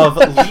of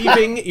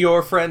leaving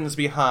your friends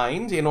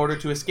behind in order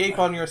to escape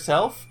on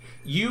yourself,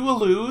 you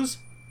lose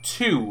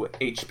 2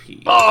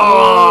 HP.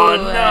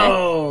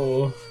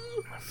 Oh no!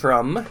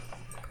 From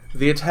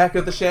the attack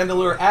of the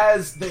chandelier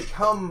as they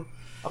come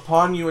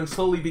upon you and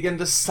slowly begin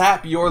to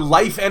sap your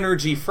life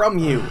energy from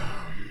you.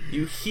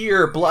 You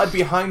hear Blood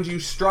behind you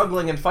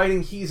struggling and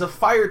fighting. He's a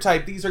fire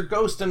type. These are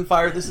ghost and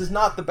fire. This is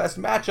not the best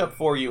matchup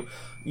for you.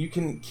 You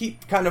can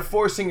keep kind of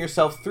forcing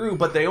yourself through,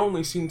 but they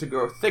only seem to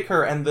grow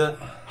thicker, and the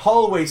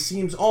hallway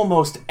seems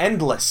almost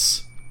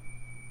endless.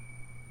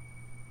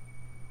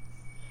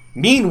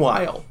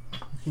 Meanwhile,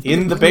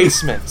 in the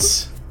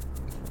basements,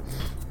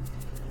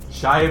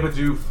 Shia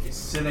Bidoof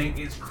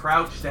is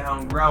crouched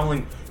down,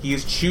 growling. He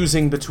is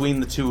choosing between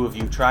the two of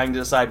you, trying to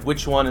decide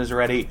which one is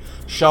ready.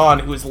 Sean,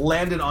 who has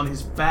landed on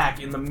his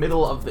back in the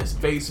middle of this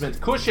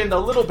basement, cushioned a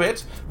little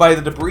bit by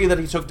the debris that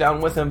he took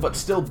down with him, but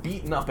still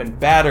beaten up and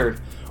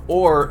battered.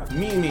 Or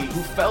Mimi,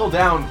 who fell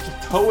down,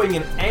 towing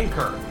an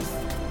anchor,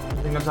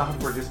 sitting on top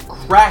of her, just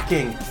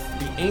cracking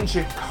the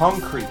ancient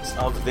concrete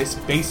of this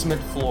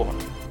basement floor.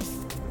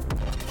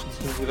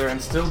 He's there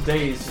and still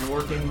dazed and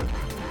working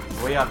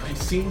way up. He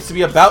seems to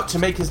be about to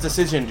make his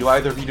decision. Do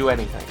either of you do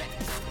anything?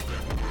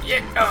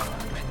 Yeah,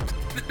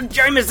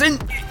 Jameson,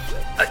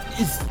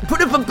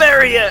 put up a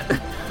barrier.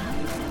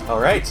 All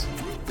right,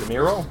 give me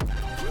a roll.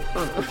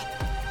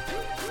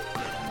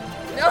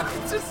 No,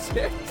 it's a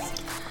 6.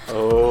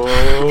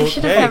 I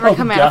should have Okay. never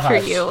come after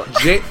gosh.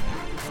 you.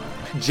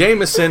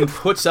 Jameson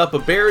puts up a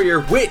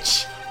barrier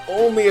which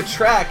only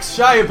attracts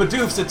Shia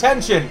Badoof's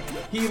attention.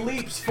 He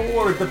leaps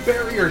forward, the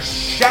barrier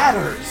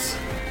shatters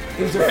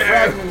into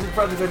fragments in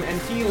front of him,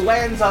 and he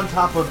lands on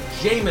top of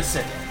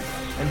Jameson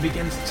and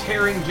begins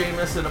tearing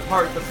Jameson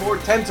apart. The poor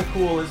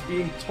Tentacool is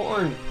being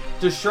torn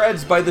to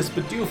shreds by this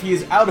Bidoof. He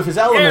is out of his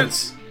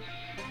elements.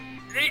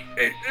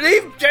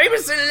 Leave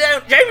Jameson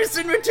alone.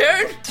 Jameson,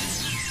 return.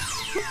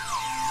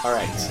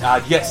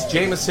 Alright, yes,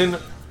 Jameson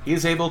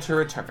is able to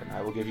return.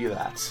 I will give you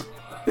that.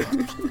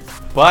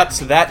 But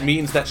that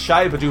means that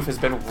Shia Bidoof has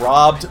been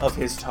robbed of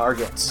his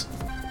targets.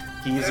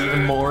 He is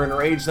even more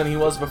enraged than he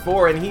was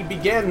before, and he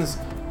begins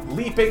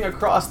leaping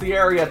across the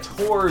area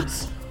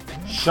towards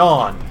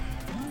Sean.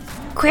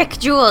 Quick,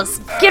 Jules,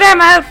 get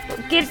him out!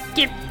 Get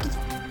him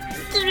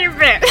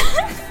out!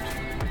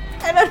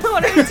 I don't know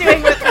what I'm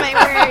doing with my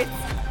words.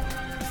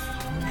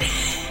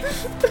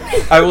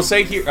 I will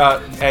say here,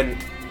 and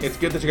it's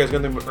good that you guys are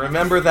going to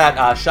remember that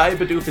Shia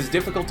Bidoof is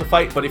difficult to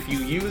fight, but if you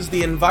use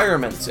the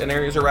environment and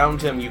areas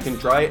around him, you can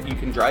drive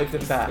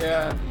him back.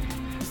 Yeah.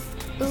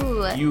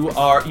 Ooh.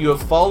 You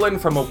have fallen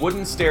from a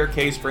wooden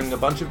staircase, bringing a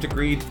bunch of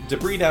debris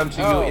down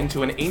to you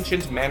into an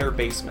ancient manor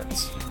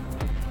basement.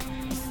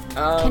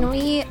 Can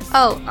we...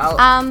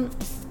 I'm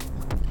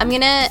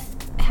gonna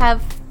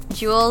have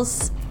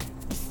Jules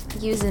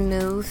use a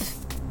move,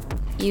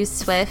 use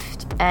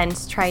Swift, and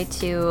try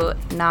to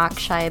knock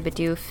Shia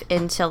Bidoof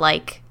into,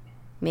 like,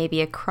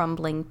 maybe a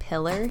crumbling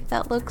pillar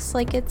that looks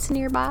like it's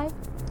nearby.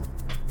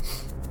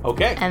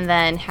 Okay. And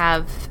then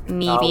have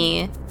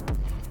Mimi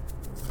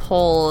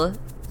pull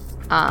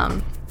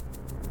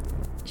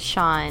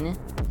Sean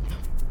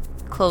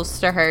close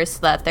to her so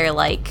that they're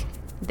like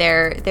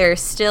they're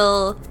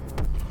still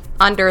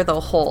under the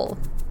hole.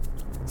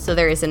 So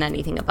there isn't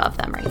anything above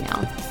them right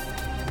now.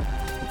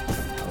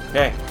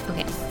 Okay.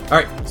 Okay.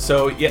 Alright,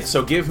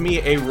 so give me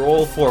a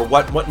roll for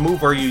what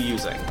move are you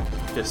using?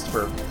 Just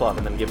for fun,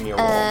 and then give me a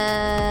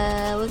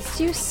roll. Let's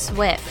do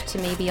Swift to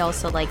maybe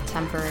also like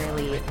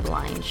temporarily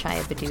blind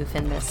Shia Bidoof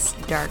in this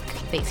dark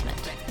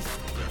basement.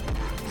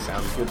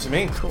 Sounds good to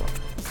me. Cool.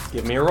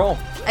 Give me a roll.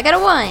 I got a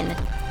 1.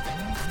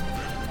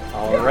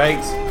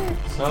 Alright.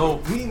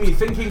 So, Mimi,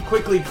 thinking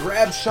quickly,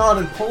 grabs Sean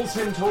and pulls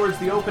him towards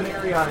the open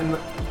area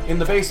in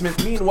the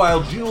basement.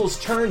 Meanwhile, Jules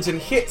turns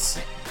and hits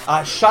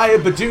Shia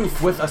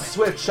Bidoof with a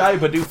Swift. Shia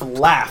Bidoof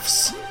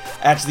laughs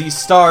at these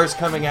stars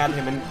coming at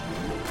him and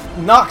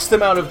knocks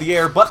them out of the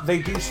air, but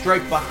they do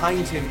strike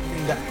behind him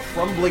in that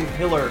crumbling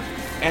pillar,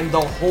 and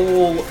the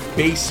whole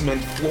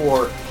basement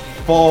floor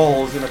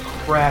falls in a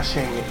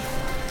crashing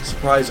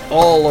surprise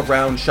all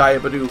around Shia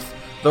Bidoof.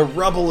 The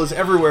rubble is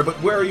everywhere,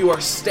 but where you are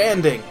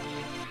standing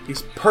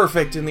is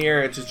perfect in the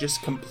area to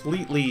just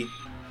completely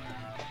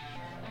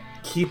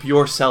keep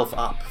yourself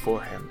up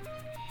for him.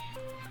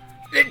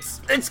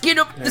 Let's get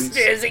up the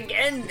stairs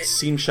again. It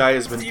seems Shia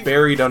has been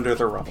buried under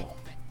the rubble.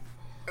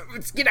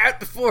 Let's get out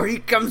before he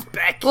comes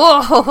back.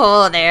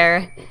 Whoa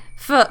there.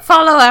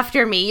 Follow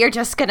after me. You're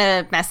just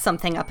gonna mess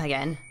something up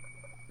again.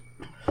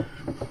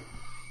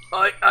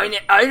 I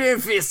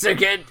didn't feel so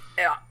good.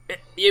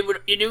 You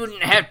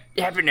wouldn't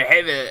happen to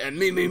have a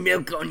Moo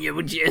milk on you,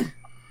 would you?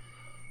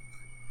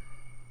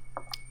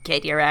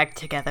 Get your act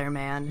together,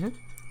 man.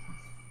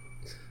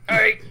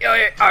 Alright,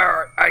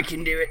 I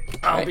can do it.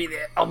 I'll be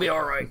there. I'll be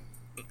alright.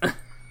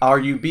 Are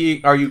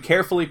you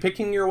carefully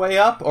picking your way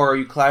up, or are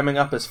you climbing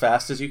up as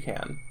fast as you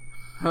can?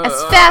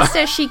 As fast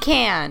as she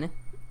can.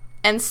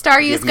 And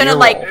Staryu's Give me gonna a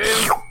like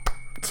roll.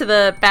 to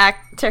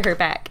her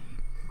back.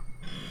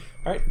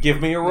 Alright, give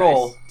me a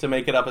roll to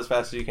make it up as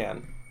fast as you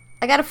can.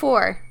 I got a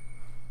 4.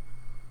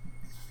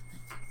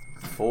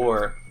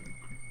 4.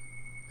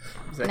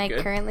 And I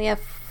currently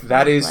have 4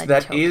 That is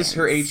blood her tokens.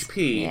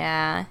 HP.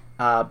 Yeah.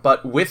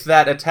 But with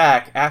that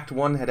attack, Act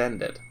 1 had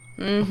ended.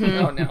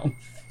 Oh no.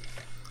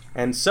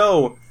 And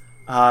so,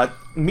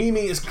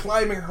 Mimi is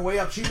climbing her way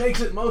up. She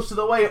makes it most of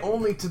the way,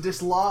 only to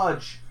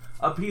dislodge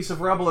a piece of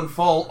rubble and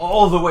fall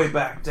all the way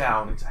back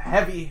down. It's a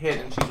heavy hit,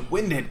 and she's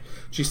winded.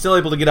 She's still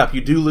able to get up.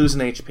 You do lose an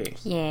HP.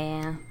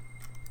 Yeah.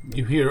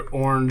 You hear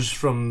Orange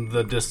from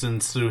the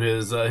distance through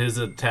his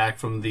attack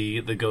from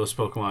the ghost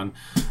Pokemon.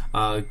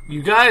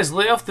 You guys,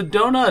 lay off the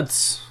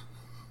donuts!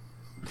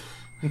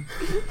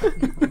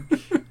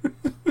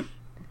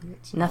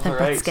 Nothing All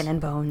but right. skin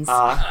and bones.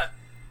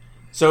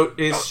 So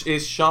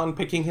is Sean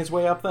picking his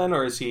way up then,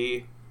 or is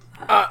he?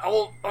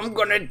 I'm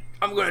gonna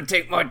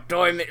take my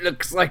time. It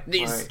looks like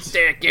these Right.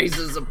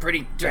 staircases are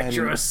pretty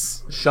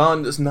treacherous.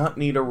 Sean does not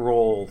need a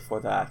roll for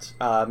that.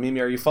 Mimi,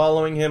 are you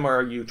following him, or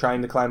are you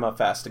trying to climb up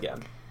fast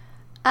again?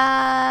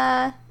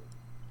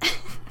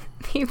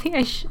 Maybe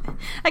I should.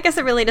 I guess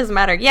it really doesn't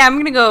matter. Yeah, I'm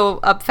gonna go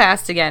up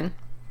fast again.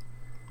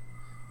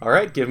 All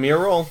right, give me a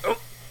roll.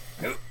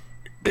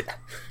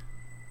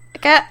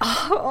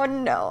 Oh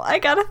no, I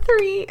got a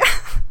 3.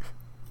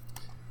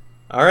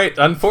 All right,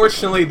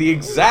 unfortunately, the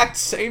exact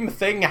same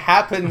thing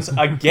happens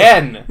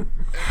again.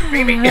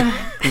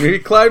 Mimi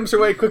climbs her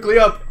way quickly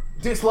up,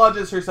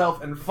 dislodges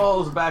herself, and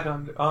falls back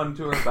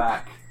onto her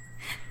back.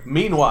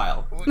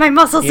 Meanwhile, My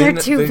muscles are in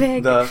too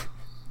big.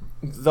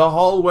 the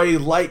hallway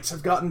lights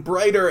have gotten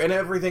brighter and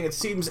everything. It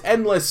seems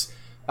endless.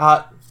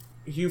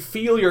 You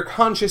feel your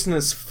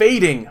consciousness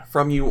fading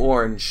from you,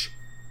 Orange.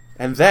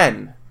 And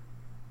then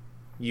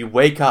you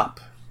wake up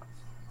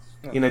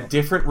in a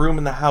different room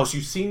in the house.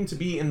 You seem to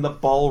be in the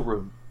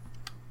ballroom.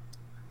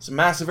 It's a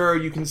massive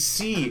area. You can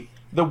see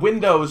the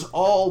windows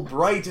all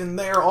bright and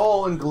they're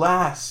all in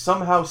glass,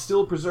 somehow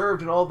still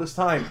preserved in all this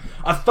time.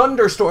 A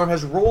thunderstorm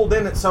has rolled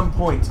in at some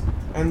point,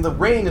 and the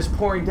rain is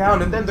pouring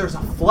down, and then there's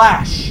a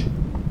flash.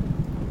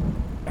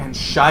 And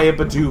Shia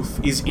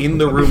Badoof is in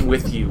the room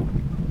with you,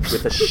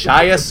 with a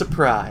Shia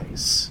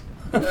surprise.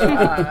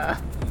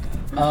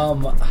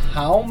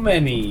 How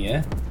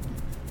many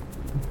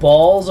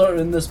balls are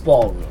in this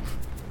ballroom?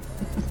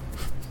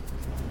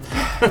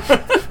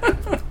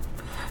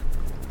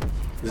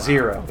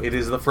 0. It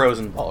is the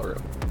frozen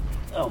ballroom.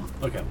 Oh,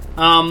 okay.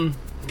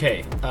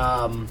 Okay.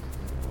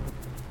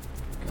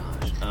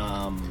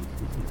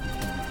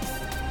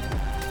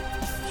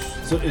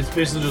 So it's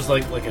basically just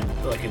like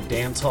a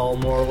dance hall,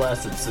 more or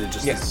less. It's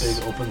just Yes. this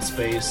big open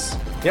space.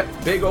 Yep,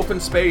 big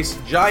open space,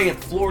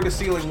 giant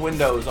floor-to-ceiling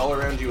windows all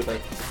around you with a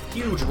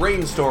huge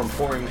rainstorm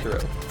pouring through.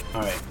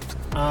 All right.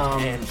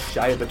 And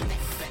Shia Badoof.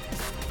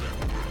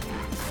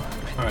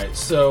 All right.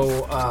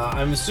 So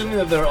I'm assuming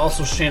that there are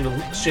also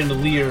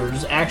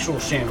chandeliers, actual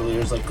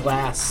chandeliers, like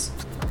glass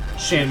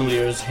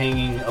chandeliers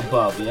hanging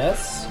above.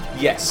 Yes.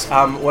 Yes.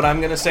 What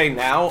I'm gonna say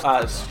now,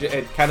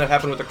 it kind of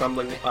happened with the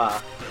crumbling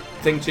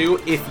thing too.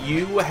 If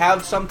you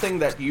have something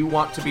that you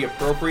want to be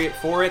appropriate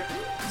for it,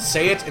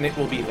 say it, and it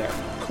will be there.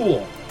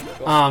 Cool.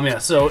 Yeah.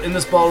 So in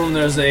this ballroom,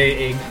 there's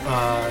a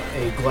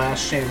glass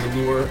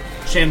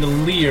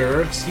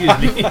chandelier. Excuse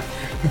me.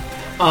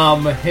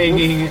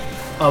 Hanging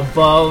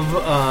above,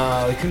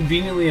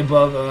 conveniently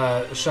above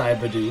Shia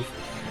Badoof.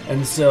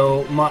 And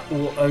so what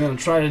I'm going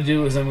to try to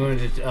do is I'm going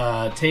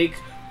to take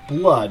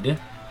blood.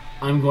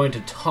 I'm going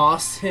to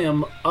toss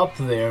him up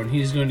there, and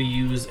he's going to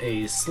use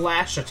a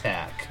slash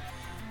attack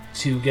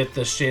to get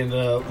the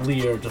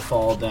chandelier to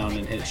fall down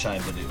and hit Shia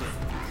Badoof.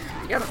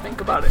 You gotta think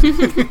about it.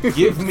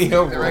 Give me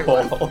a right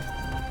roll.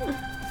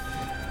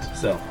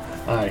 So,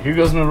 alright, here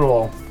goes my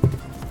roll.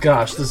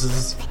 Gosh, this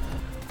is...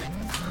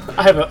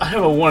 I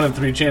have a 1 in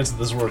 3 chance of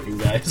this working,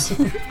 guys.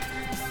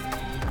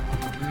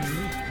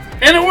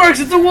 And it works!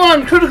 It's a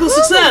 1! Critical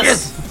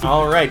success!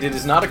 Alright, it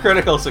is not a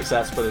critical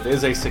success, but it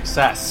is a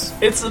success.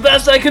 It's the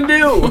best I can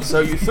do!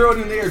 So you throw it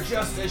in the air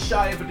just as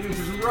Shia Badoof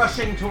is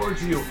rushing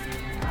towards you.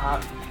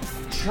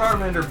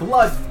 Charmander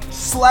blood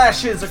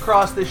slashes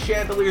across the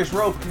chandelier's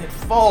rope and it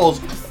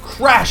falls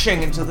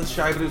crashing into the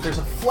Shia Badoof. There's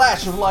a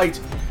flash of light.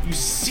 You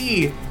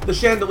see the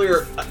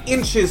chandelier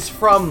inches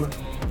from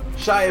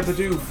Shia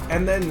Badoof,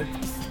 and then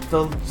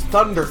the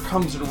thunder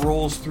comes and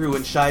rolls through,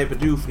 and Shia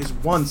Badoof is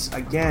once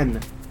again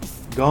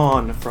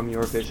gone from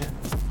your vision.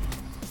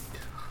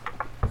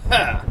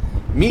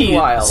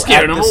 Meanwhile,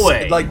 scared him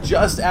away. Like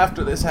just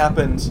after this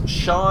happens,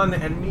 Sean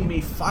and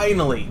Mimi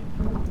finally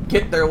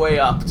get their way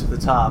up to the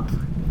top.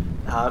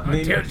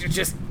 Mimi, Dude, you're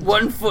just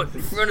 1 foot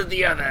in front of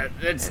the other.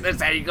 That's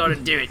how you gotta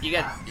do it. You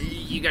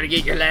gotta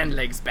get your land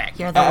legs back.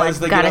 You're the as one they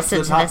who got get up us to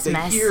the into top, this they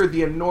mess. hear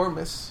the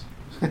enormous.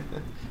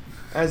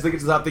 As they get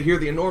to the top, they hear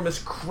the enormous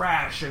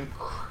crash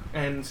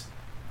the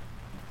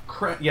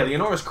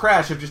enormous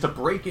crash of just a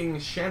breaking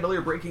chandelier,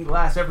 breaking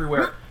glass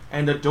everywhere,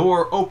 and a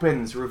door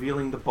opens,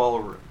 revealing the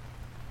ballroom.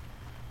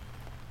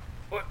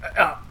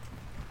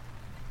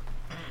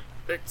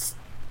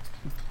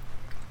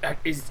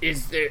 Is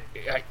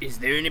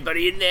there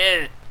anybody in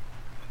there?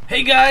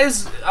 Hey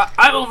guys,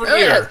 I'm over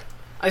here.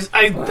 I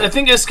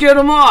think I scared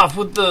him off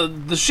with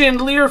the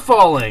chandelier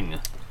falling.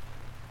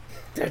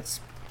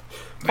 That's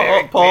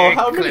Paul, very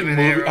how many clever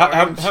there,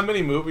 Orange. how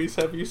many movies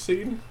have you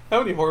seen?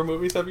 How many horror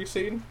movies have you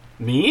seen?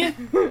 Me?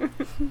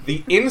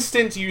 The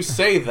instant you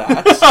say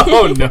that,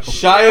 Oh no.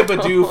 Shia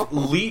Badoof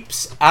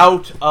leaps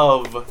out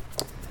of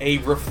a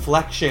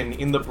reflection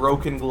in the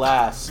broken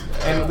glass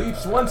and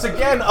leaps once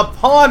again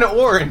upon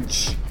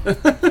Orange.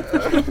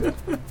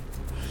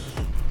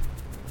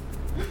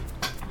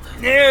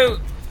 No.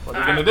 What are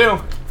you gonna do?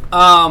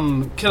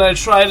 Can I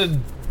try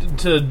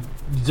to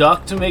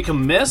duck to make a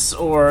miss,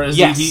 or is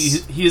Yes.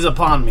 he's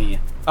upon me?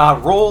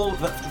 Roll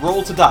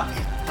to duck.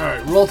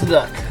 Alright, roll to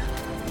duck.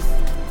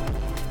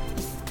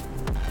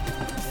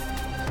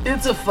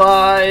 It's a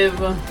 5.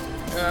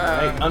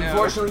 Right.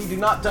 Unfortunately, you do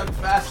not duck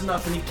fast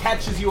enough, and he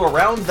catches you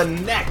around the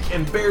neck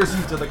and bears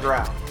you to the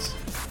ground,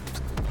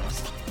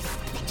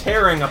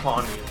 tearing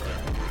upon you.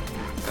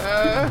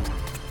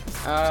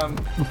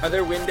 Are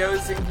there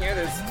windows in here?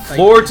 There's like,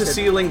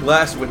 Floor-to-ceiling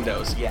glass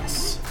windows.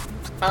 Yes.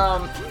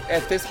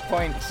 At this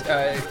point,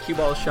 Cue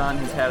Ball Sean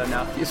has had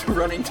enough. He's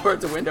running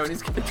towards the window and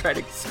he's gonna try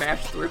to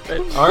smash through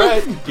it. All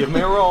right, give me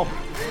a roll.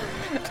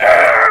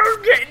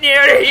 Get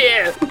out of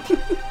here!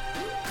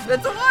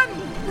 That's a 1.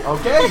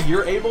 Okay,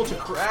 you're able to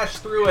crash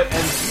through it,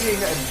 and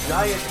being a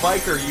giant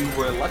biker, you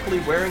were luckily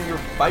wearing your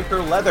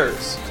biker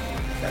leathers.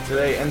 That's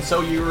today. And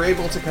so you were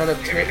able to kind of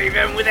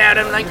Even without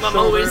him, like Mom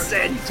always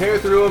said. tear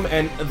through them,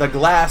 and the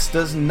glass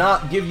does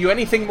not give you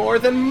anything more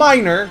than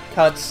minor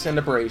cuts and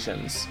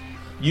abrasions.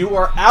 You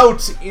are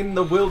out in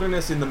the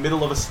wilderness in the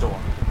middle of a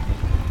storm.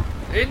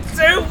 It's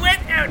so wet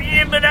out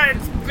here, but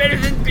it's better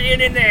than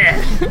being in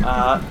there.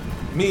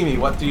 Mimi,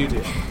 what do you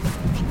do?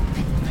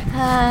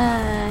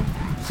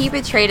 He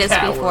betrayed us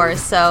Coward. before,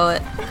 so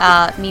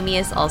Mimi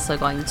is also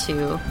going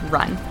to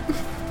run.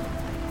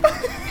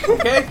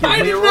 Okay, give I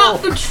me a did roll.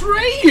 not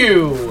betray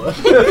you!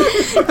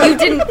 You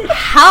didn't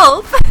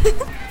help.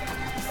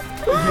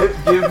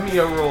 Give me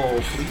a roll,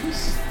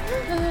 please.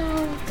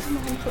 Oh, come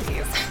on,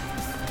 please.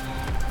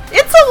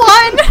 It's a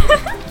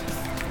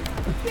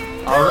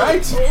 1. All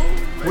right.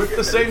 With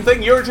the same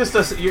thing, you're just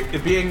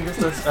being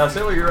just a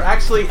sailor. You're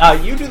actually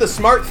you do the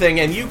smart thing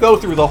and you go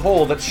through the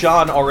hole that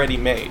Sean already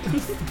made,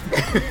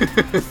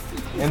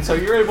 and so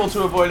you're able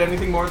to avoid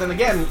anything more than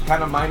again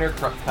kind of minor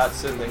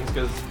cuts and things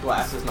because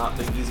glass is not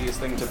the easiest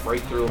thing to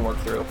break through and work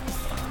through.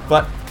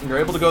 But you're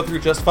able to go through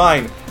just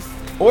fine.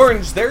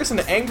 Orange, there's an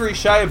angry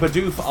Shia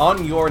Badoof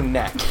on your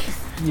neck.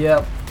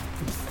 Yep.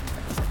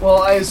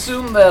 Well, I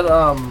assume that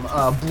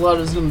Blood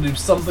is going to do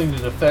something to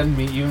defend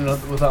me even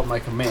without my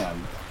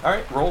command. All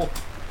right, roll.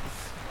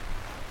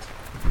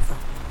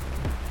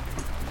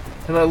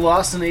 Have I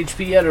lost an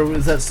HP yet, or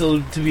is that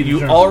still to be You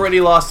determined? already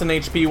lost an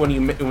HP when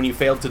you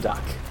failed to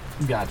duck,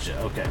 Gotcha,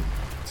 okay.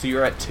 so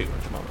you're at 2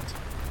 at the moment.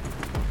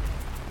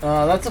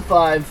 That's a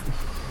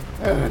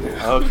 5.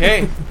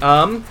 Okay.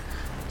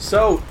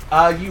 So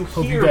you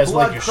Hope hear you guys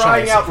blood like your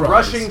crying Shia out, surprise.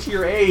 rushing to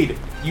your aid.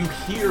 You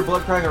hear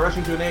blood crying out,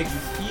 rushing to an aid. You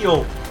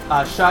feel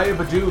Shia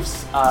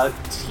Badoof's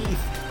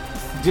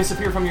teeth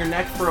disappear from your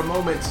neck for a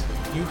moment.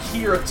 You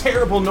hear a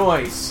terrible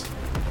noise.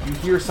 You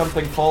hear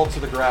something fall to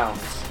the ground.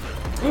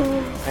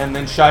 And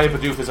then Shia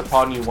Badoof is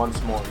upon you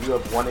once more. You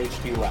have 1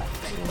 HP left.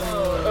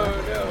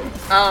 Oh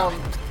no.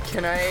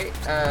 Can I?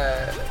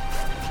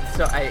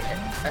 So I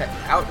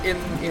out in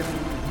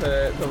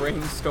the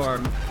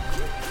rainstorm.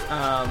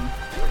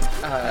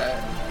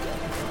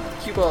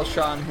 Cue Ball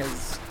Sean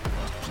has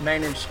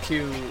managed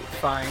to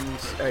find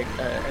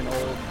an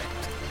old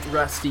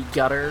rusty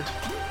gutter,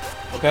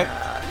 Okay.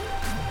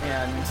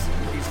 and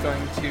he's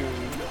going to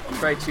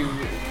try to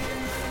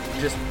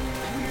just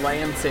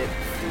lance it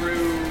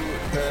through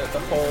the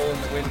hole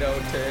in the window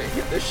to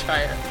hit the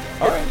Shia.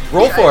 All right.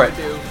 Roll for it.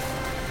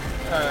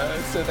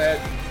 So that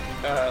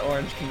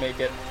Orange can make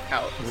it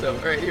out. So,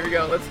 all right, here we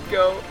go. Let's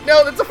go.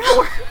 No, that's a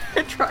 4.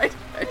 I tried.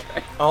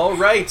 All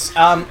right.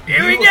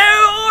 Here we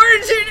go,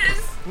 Orange it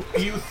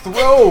is. You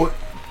throw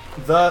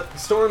the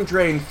storm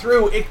drain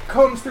through. It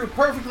comes through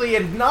perfectly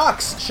and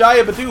knocks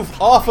Shia Badoof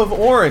off of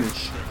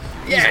Orange.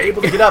 He's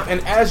able to get up,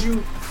 and as you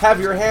have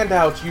your hand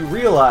out, you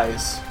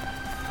realize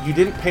you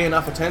didn't pay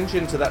enough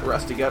attention to that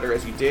rusty gutter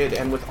as you did,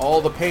 and with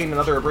all the pain and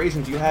other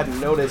abrasions, you hadn't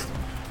noticed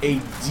a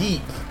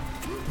deep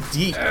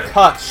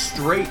cut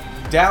straight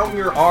down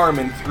your arm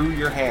and through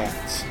your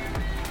hands.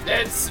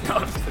 That's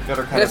not. The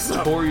gutter kind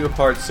of tore you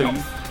apart, so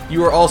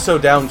you are also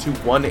down to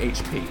 1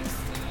 HP.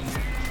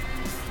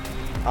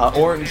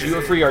 Orange, you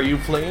are free. Are you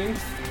fleeing?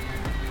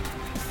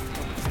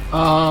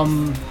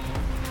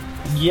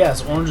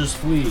 Yes, Orange is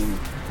fleeing.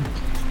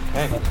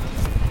 Okay.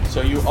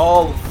 So you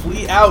all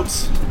flee out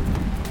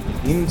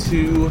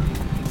into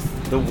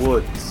the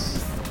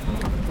woods.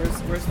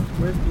 Where's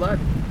Blood?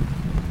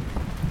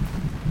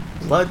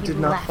 Blood did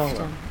not Left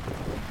follow.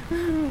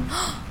 him.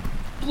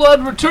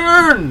 Blood,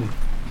 return!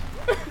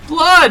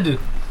 Blood!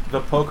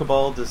 The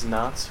Pokeball does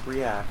not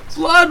react.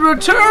 Blood,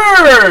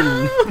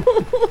 return!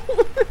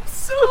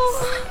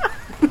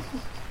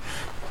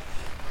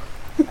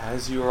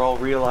 As you are all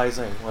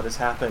realizing what has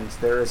happened,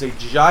 there is a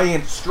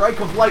giant strike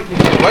of lightning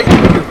right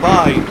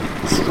nearby,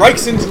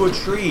 strikes into a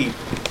tree.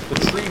 The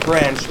tree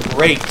branch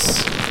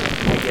breaks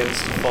and begins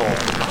to fall.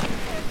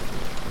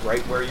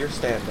 Right where you're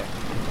standing.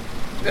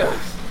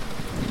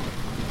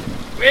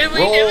 Will we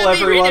Roll, never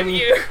be rid of everyone.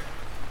 you?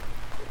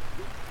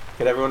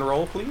 Can everyone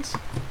roll, please?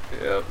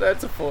 Yep,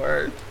 that's a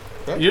 4.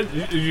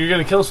 You're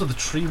gonna kill us with a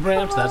tree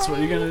branch? That's what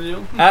you're gonna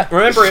do?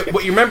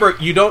 Remember,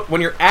 you don't. When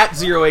you're at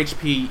 0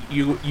 HP,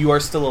 you are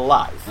still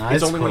alive. I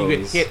It's only when you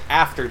get suppose. hit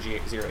after 0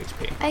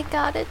 HP. I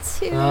got it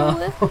too.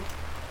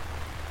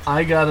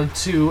 I got a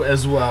 2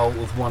 as well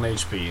with 1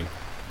 HP.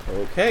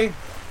 Okay.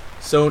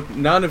 So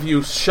none of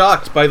you,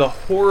 shocked by the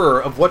horror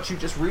of what you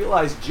just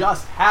realized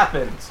just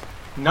happened,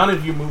 none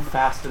of you move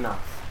fast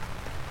enough.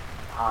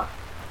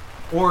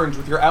 Orange,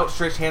 with your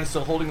outstretched hand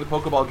still holding the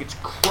Pokeball, gets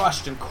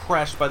crushed and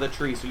crashed by the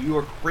tree, so you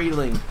are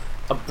cradling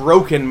a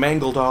broken,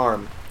 mangled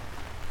arm.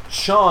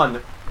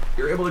 Sean,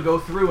 you're able to go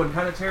through and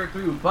kind of tear it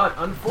through, but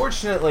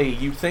unfortunately,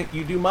 you think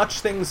you do much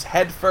things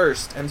head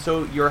first, and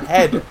so your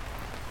head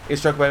is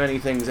struck by many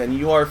things, and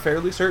you are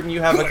fairly certain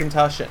you have a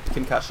concussion.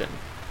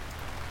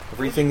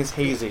 Everything is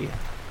hazy.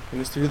 It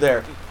was through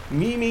there.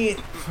 Mimi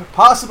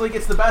possibly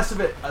gets the best of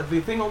it.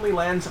 The thing only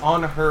lands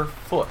on her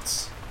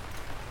foot.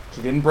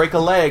 She didn't break a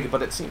leg,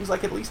 but it seems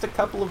like at least a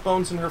couple of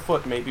bones in her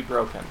foot may be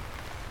broken.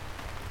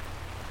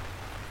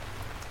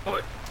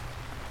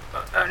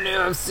 I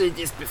know I've said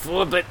this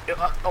before, but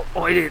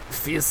I didn't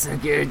feel so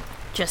good.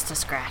 Just a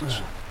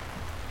scratch.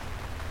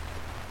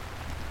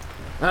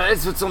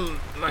 That's what's on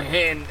my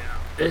hand.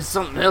 There's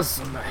something else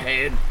on my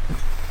head.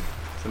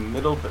 It's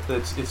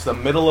the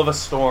middle of a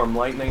storm.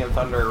 Lightning and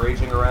thunder are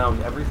raging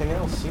around. Everything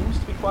else seems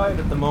to be quiet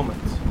at the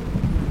moment.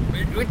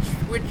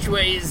 Which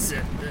way is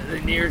the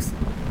nearest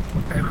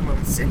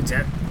Pokemon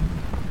Center?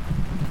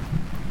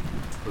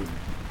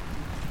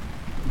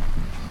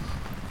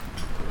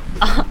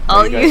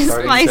 I'll you guys use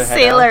starting my to head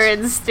sailor out?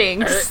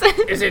 instincts.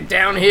 Is it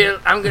downhill?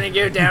 I'm gonna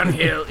go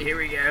downhill. Here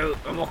we go.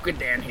 I'm walking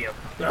downhill.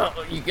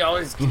 Oh, you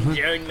guys can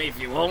join me if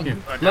you want.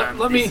 But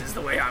this is the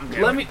way I'm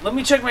going. Let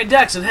me check my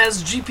dex. It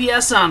has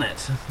GPS on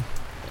it.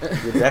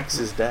 Your dex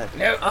is dead.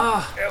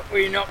 No,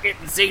 we're not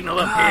getting signal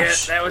up here.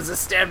 That was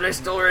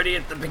established already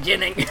at the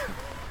beginning.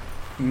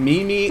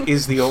 Mimi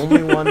is the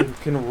only one who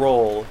can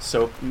roll,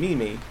 so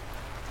Mimi,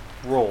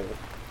 roll.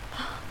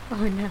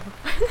 Oh no.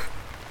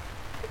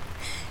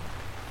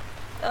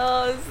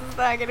 Oh, this is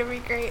not gonna be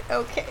great.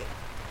 Okay.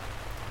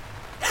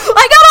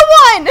 I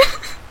got a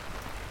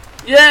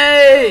 1!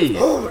 Yay!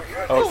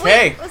 Okay,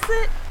 Wait,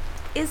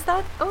 is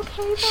that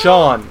okay though?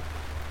 Sean,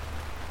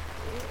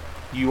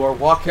 you are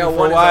walking Yeah, for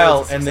one a is while,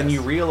 always a and then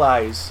success. you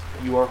realize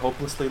you are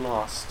hopelessly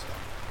lost.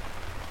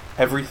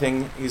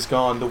 Everything is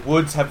gone. The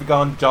woods have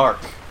gone dark.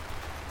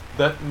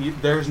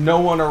 There's no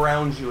one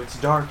around you. It's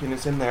dark and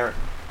it's in there.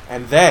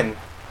 And then,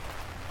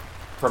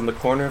 from the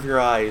corner of your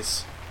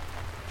eyes,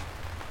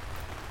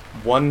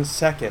 1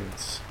 second,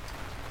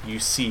 you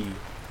see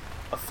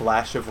a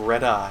flash of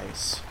red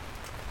eyes,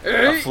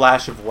 a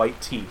flash of white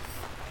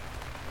teeth,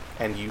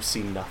 and you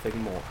see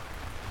nothing more.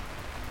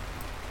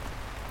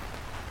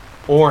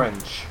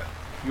 Orange,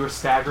 you're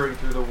staggering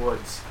through the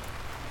woods.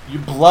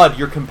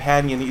 Your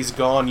companion is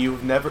gone. You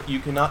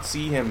cannot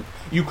see him.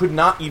 You could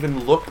not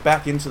even look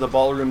back into the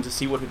ballroom to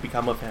see what had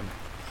become of him.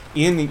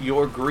 In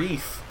your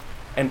grief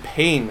and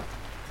pain,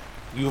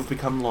 you have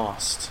become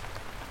lost.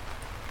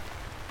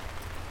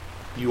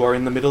 You are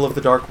in the middle of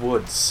the dark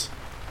woods.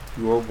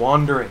 You are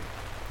wandering.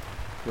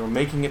 You are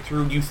making it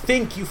through. You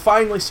think you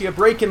finally see a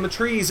break in the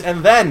trees,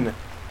 and then,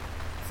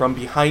 from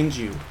behind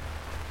you,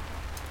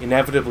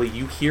 inevitably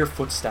you hear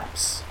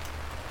footsteps.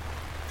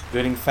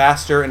 Getting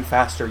faster and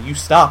faster. You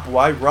stop.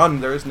 Why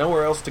run? There is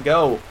nowhere else to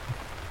go.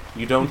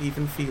 You don't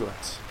even feel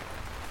it.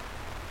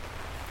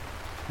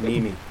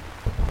 Mimi,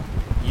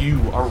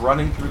 you are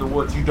running through the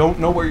woods. You don't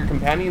know where your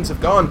companions have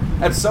gone.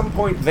 At some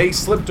point, they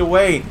slipped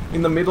away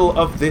in the middle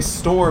of this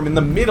storm, in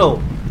the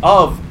middle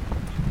of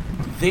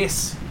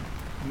this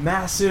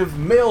massive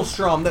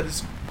maelstrom that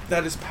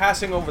is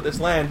passing over this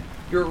land.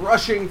 You're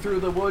rushing through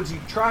the woods.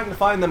 You're trying to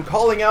find them,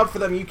 calling out for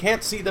them. You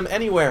can't see them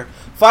anywhere.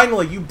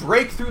 Finally, you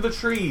break through the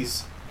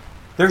trees.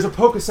 There's a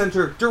Poke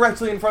Center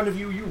directly in front of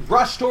you. You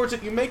rush towards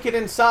it. You make it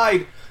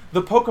inside.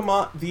 The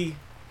Pokemon, the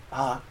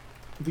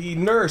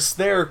nurse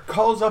there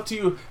calls up to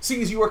you,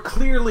 sees you are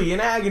clearly in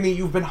agony.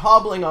 You've been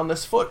hobbling on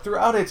this foot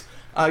throughout it.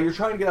 You're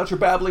trying to get out your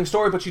babbling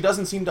story, but she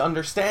doesn't seem to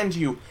understand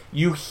you.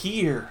 You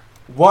hear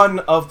one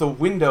of the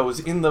windows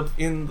in the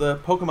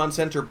Pokemon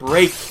Center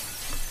break.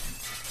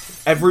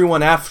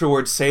 Everyone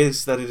afterwards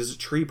says that it is a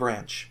tree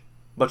branch,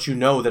 but you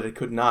know that it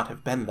could not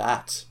have been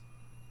that.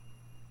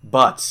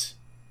 But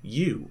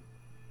you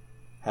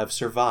have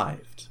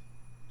survived,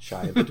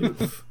 Shia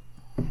Bidoof.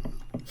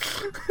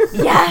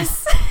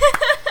 Yes!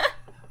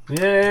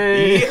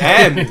 Yay! The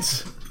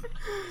end!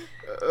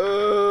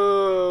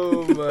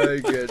 Oh my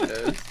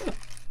goodness.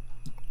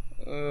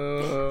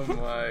 Oh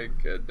my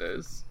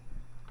goodness.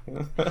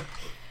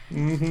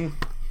 Mm-hmm.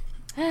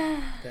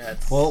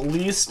 That's Well, at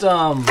least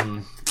what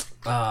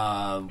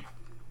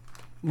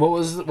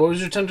was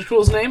your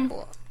Tentacruel's name?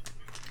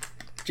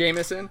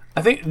 Jameson.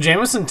 I think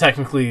Jameson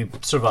technically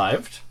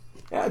survived.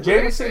 Yeah,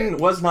 Jameson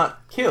was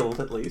not killed,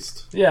 at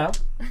least. Yeah.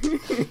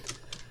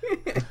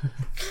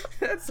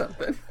 That's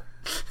something.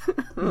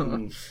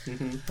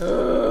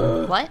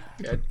 What?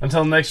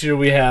 Until next year,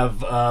 we have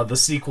the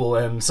sequel,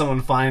 and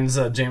someone finds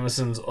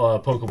Jameson's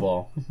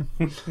Pokeball.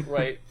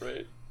 Right.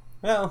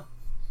 Well,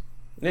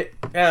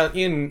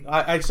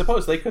 I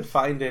suppose they could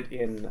find it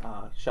in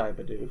Shia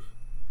Bidoof.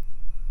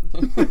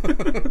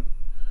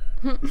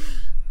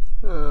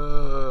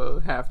 Oh,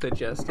 half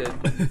digested.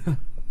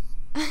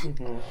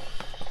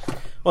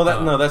 Well,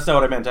 no, that's not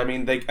what I meant. I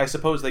mean, I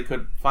suppose they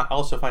could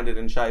also find it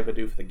in Shia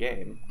Bidoof the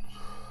game.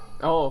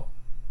 Oh,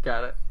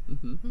 got it.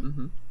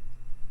 Mm-hmm.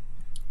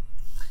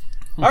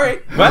 All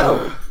right,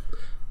 well,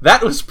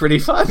 that was pretty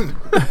fun.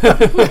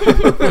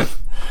 That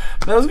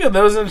was good.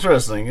 That was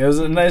interesting. It was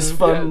a nice,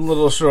 fun Yes.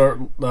 little short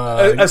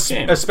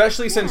game.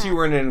 Especially since you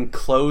were in an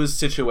enclosed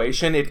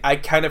situation, I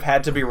kind of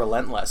had to be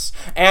relentless.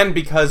 And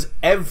because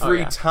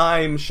every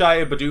time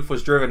Shia Bidoof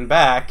was driven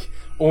back,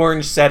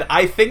 Orange said,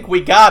 "I think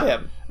we got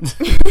him."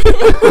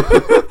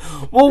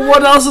 Well,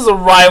 what else is a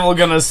rival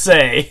gonna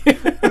say?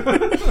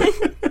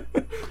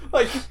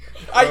 Like,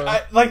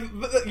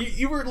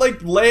 you were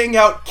like laying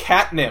out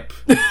catnip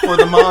for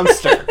the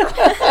monster.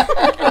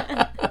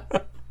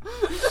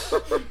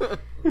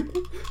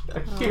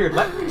 Here,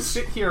 let me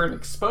sit here and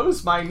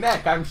expose my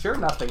neck, I'm sure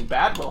nothing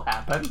bad will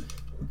happen.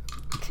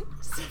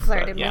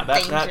 Flirting Yeah,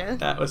 with danger.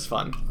 that was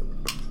fun.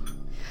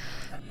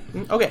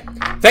 Okay.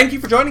 Thank you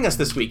for joining us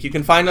this week. You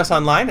can find us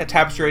online at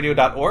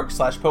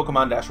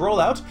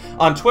tapestryradio.org/Pokemon-rollout,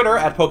 on Twitter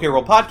at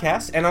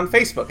PokeRollPodcast, and on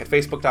Facebook at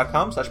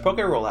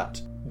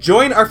Facebook.com/PokeRollout.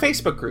 Join our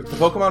Facebook group, the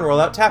Pokemon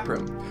Rollout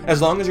Taproom.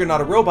 As long as you're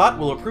not a robot,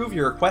 we'll approve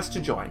your request to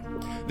join.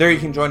 There you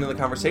can join in the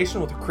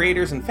conversation with the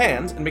creators and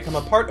fans and become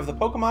a part of the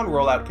Pokemon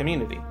Rollout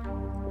community.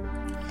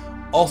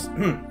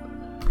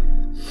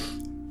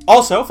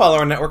 Also, follow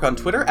our network on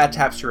Twitter at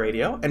Tapestry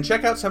Radio, and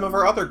check out some of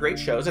our other great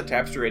shows at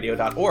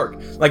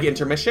tapestryradio.org, like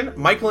Intermission,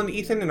 Michael and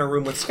Ethan in a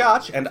Room with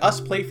Scotch, and Us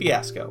Play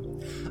Fiasco.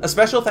 A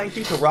special thank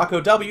you to Rocco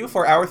W.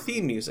 for our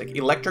theme music,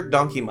 Electric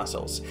Donkey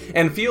Muscles,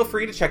 and feel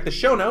free to check the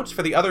show notes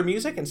for the other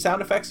music and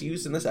sound effects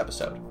used in this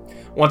episode.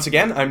 Once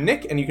again, I'm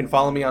Nick, and you can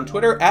follow me on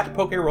Twitter at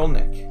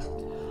PokeRollNick.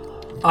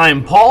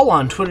 I'm Paul.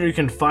 On Twitter, you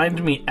can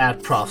find me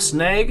at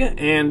ProfSnag,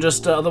 and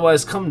just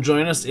otherwise come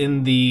join us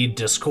in the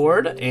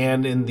Discord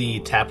and in the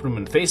Taproom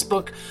and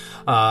Facebook.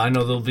 I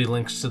know there'll be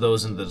links to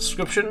those in the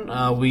description.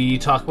 We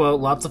talk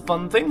about lots of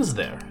fun things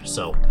there,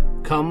 so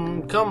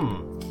come.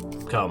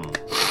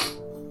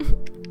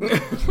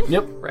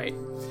 Yep. Right.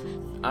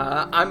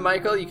 I'm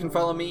Michael. You can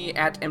follow me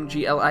at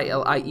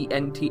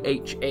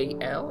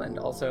MGLILIENTHAL, and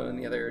also in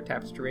the other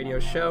Tapestry Radio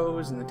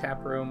shows, in the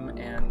Taproom,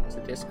 and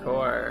the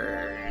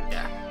Discord.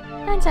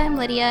 And I'm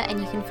Lydia,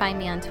 and you can find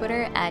me on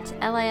Twitter at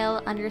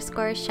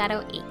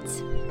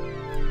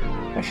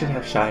LIL_Shadow8. I should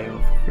have Shy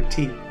over for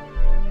tea.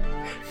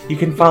 You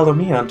can follow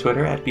me on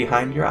Twitter at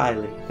Behind Your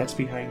Eyelid. That's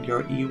behind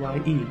your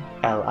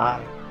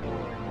EYELI.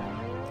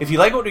 If you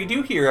like what we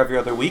do here every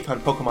other week on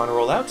Pokemon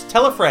Rollout,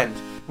 tell a friend,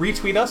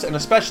 retweet us, and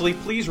especially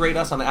please rate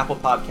us on Apple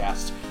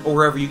Podcasts, or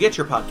wherever you get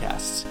your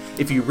podcasts.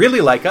 If you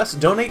really like us,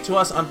 donate to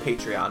us on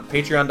Patreon,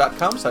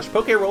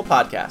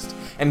 patreon.com/PokeRollPodcast,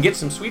 and get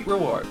some sweet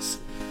rewards.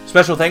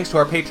 Special thanks to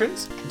our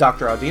patrons,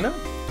 Dr. Audino,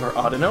 or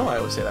Audino, I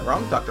always say that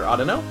wrong, Dr.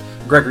 Audino,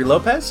 Gregory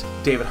Lopez,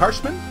 David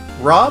Harshman,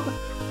 Rob,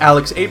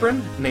 Alex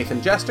Abram,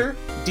 Nathan Jester,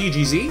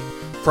 DGZ,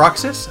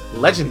 Froxus,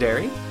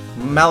 Legendary,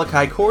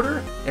 Malachi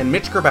Corder, and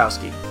Mitch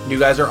Grabowski. You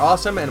guys are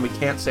awesome, and we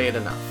can't say it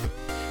enough.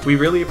 We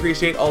really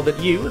appreciate all that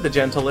you, the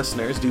gentle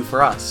listeners, do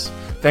for us.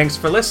 Thanks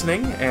for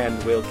listening,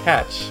 and we'll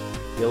catch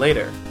you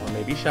later. Or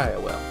maybe Shia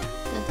will.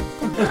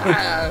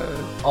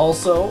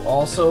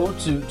 Also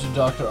to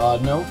Dr.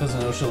 Oddno, because I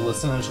know she'll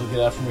listen and she'll get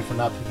after me for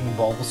not picking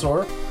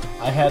Bulbasaur.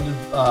 I had to,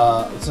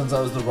 since I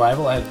was the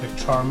rival, I had to pick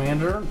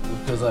Charmander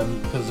because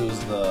it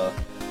was the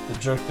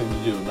jerk thing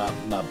to do, not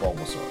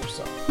Bulbasaur.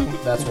 So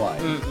that's why.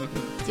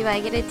 Do I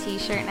get a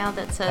T-shirt now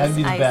that I'd says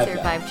be the I bad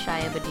survived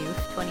Shia Bidoof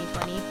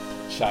 2020?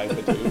 Shia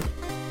Bidoof.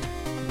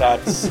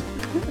 That's...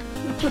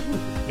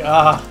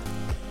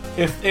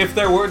 If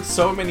there weren't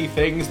so many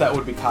things that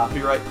would be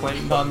copyright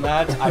claimed on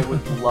that, I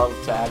would love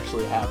to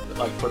actually have,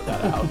 put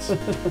that out.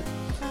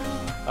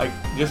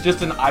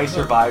 Just an I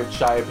survived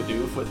Shia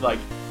Bidoof with,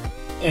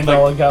 And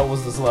all I got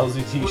was this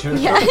lousy T-shirt.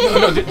 Yeah.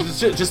 no,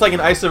 just like an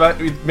I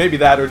survived, maybe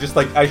that, or just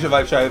I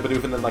survived Shia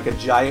Bidoof, and then a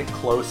giant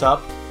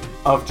close-up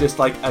of just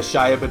a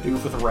Shia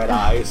Bidoof with red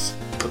eyes,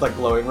 with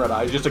glowing red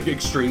eyes, just an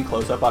extreme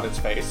close-up on its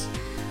face.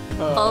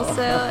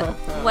 Also,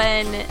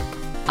 when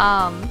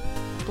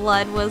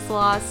blood was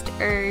lost,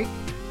 or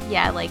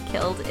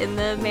killed in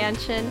the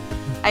mansion,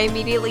 I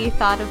immediately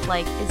thought of is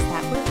that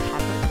where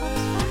Pepper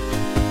comes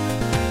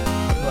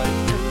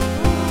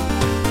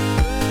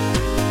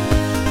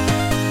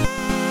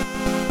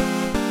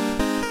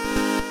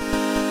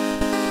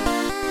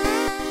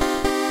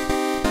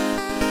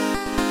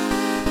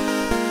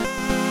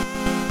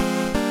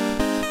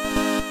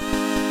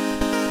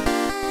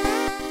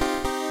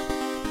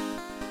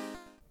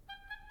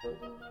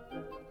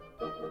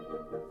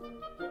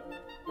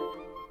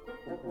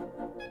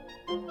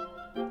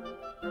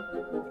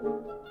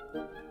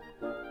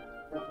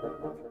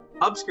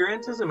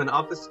Obscurantism and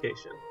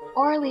obfuscation.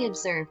 Orally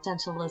observed,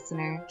 gentle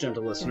listener.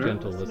 Gentle listener.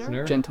 Gentle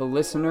listener. Gentle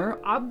listener.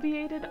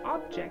 Obviated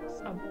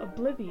objects of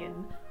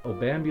oblivion.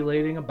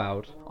 Obambulating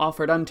about.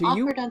 Offered unto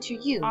you.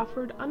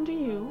 Offered unto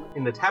you.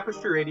 In the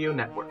Tapestry Radio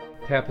Network.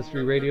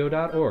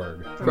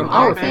 Tapestryradio.org. From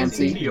our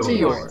fancy to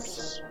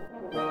yours.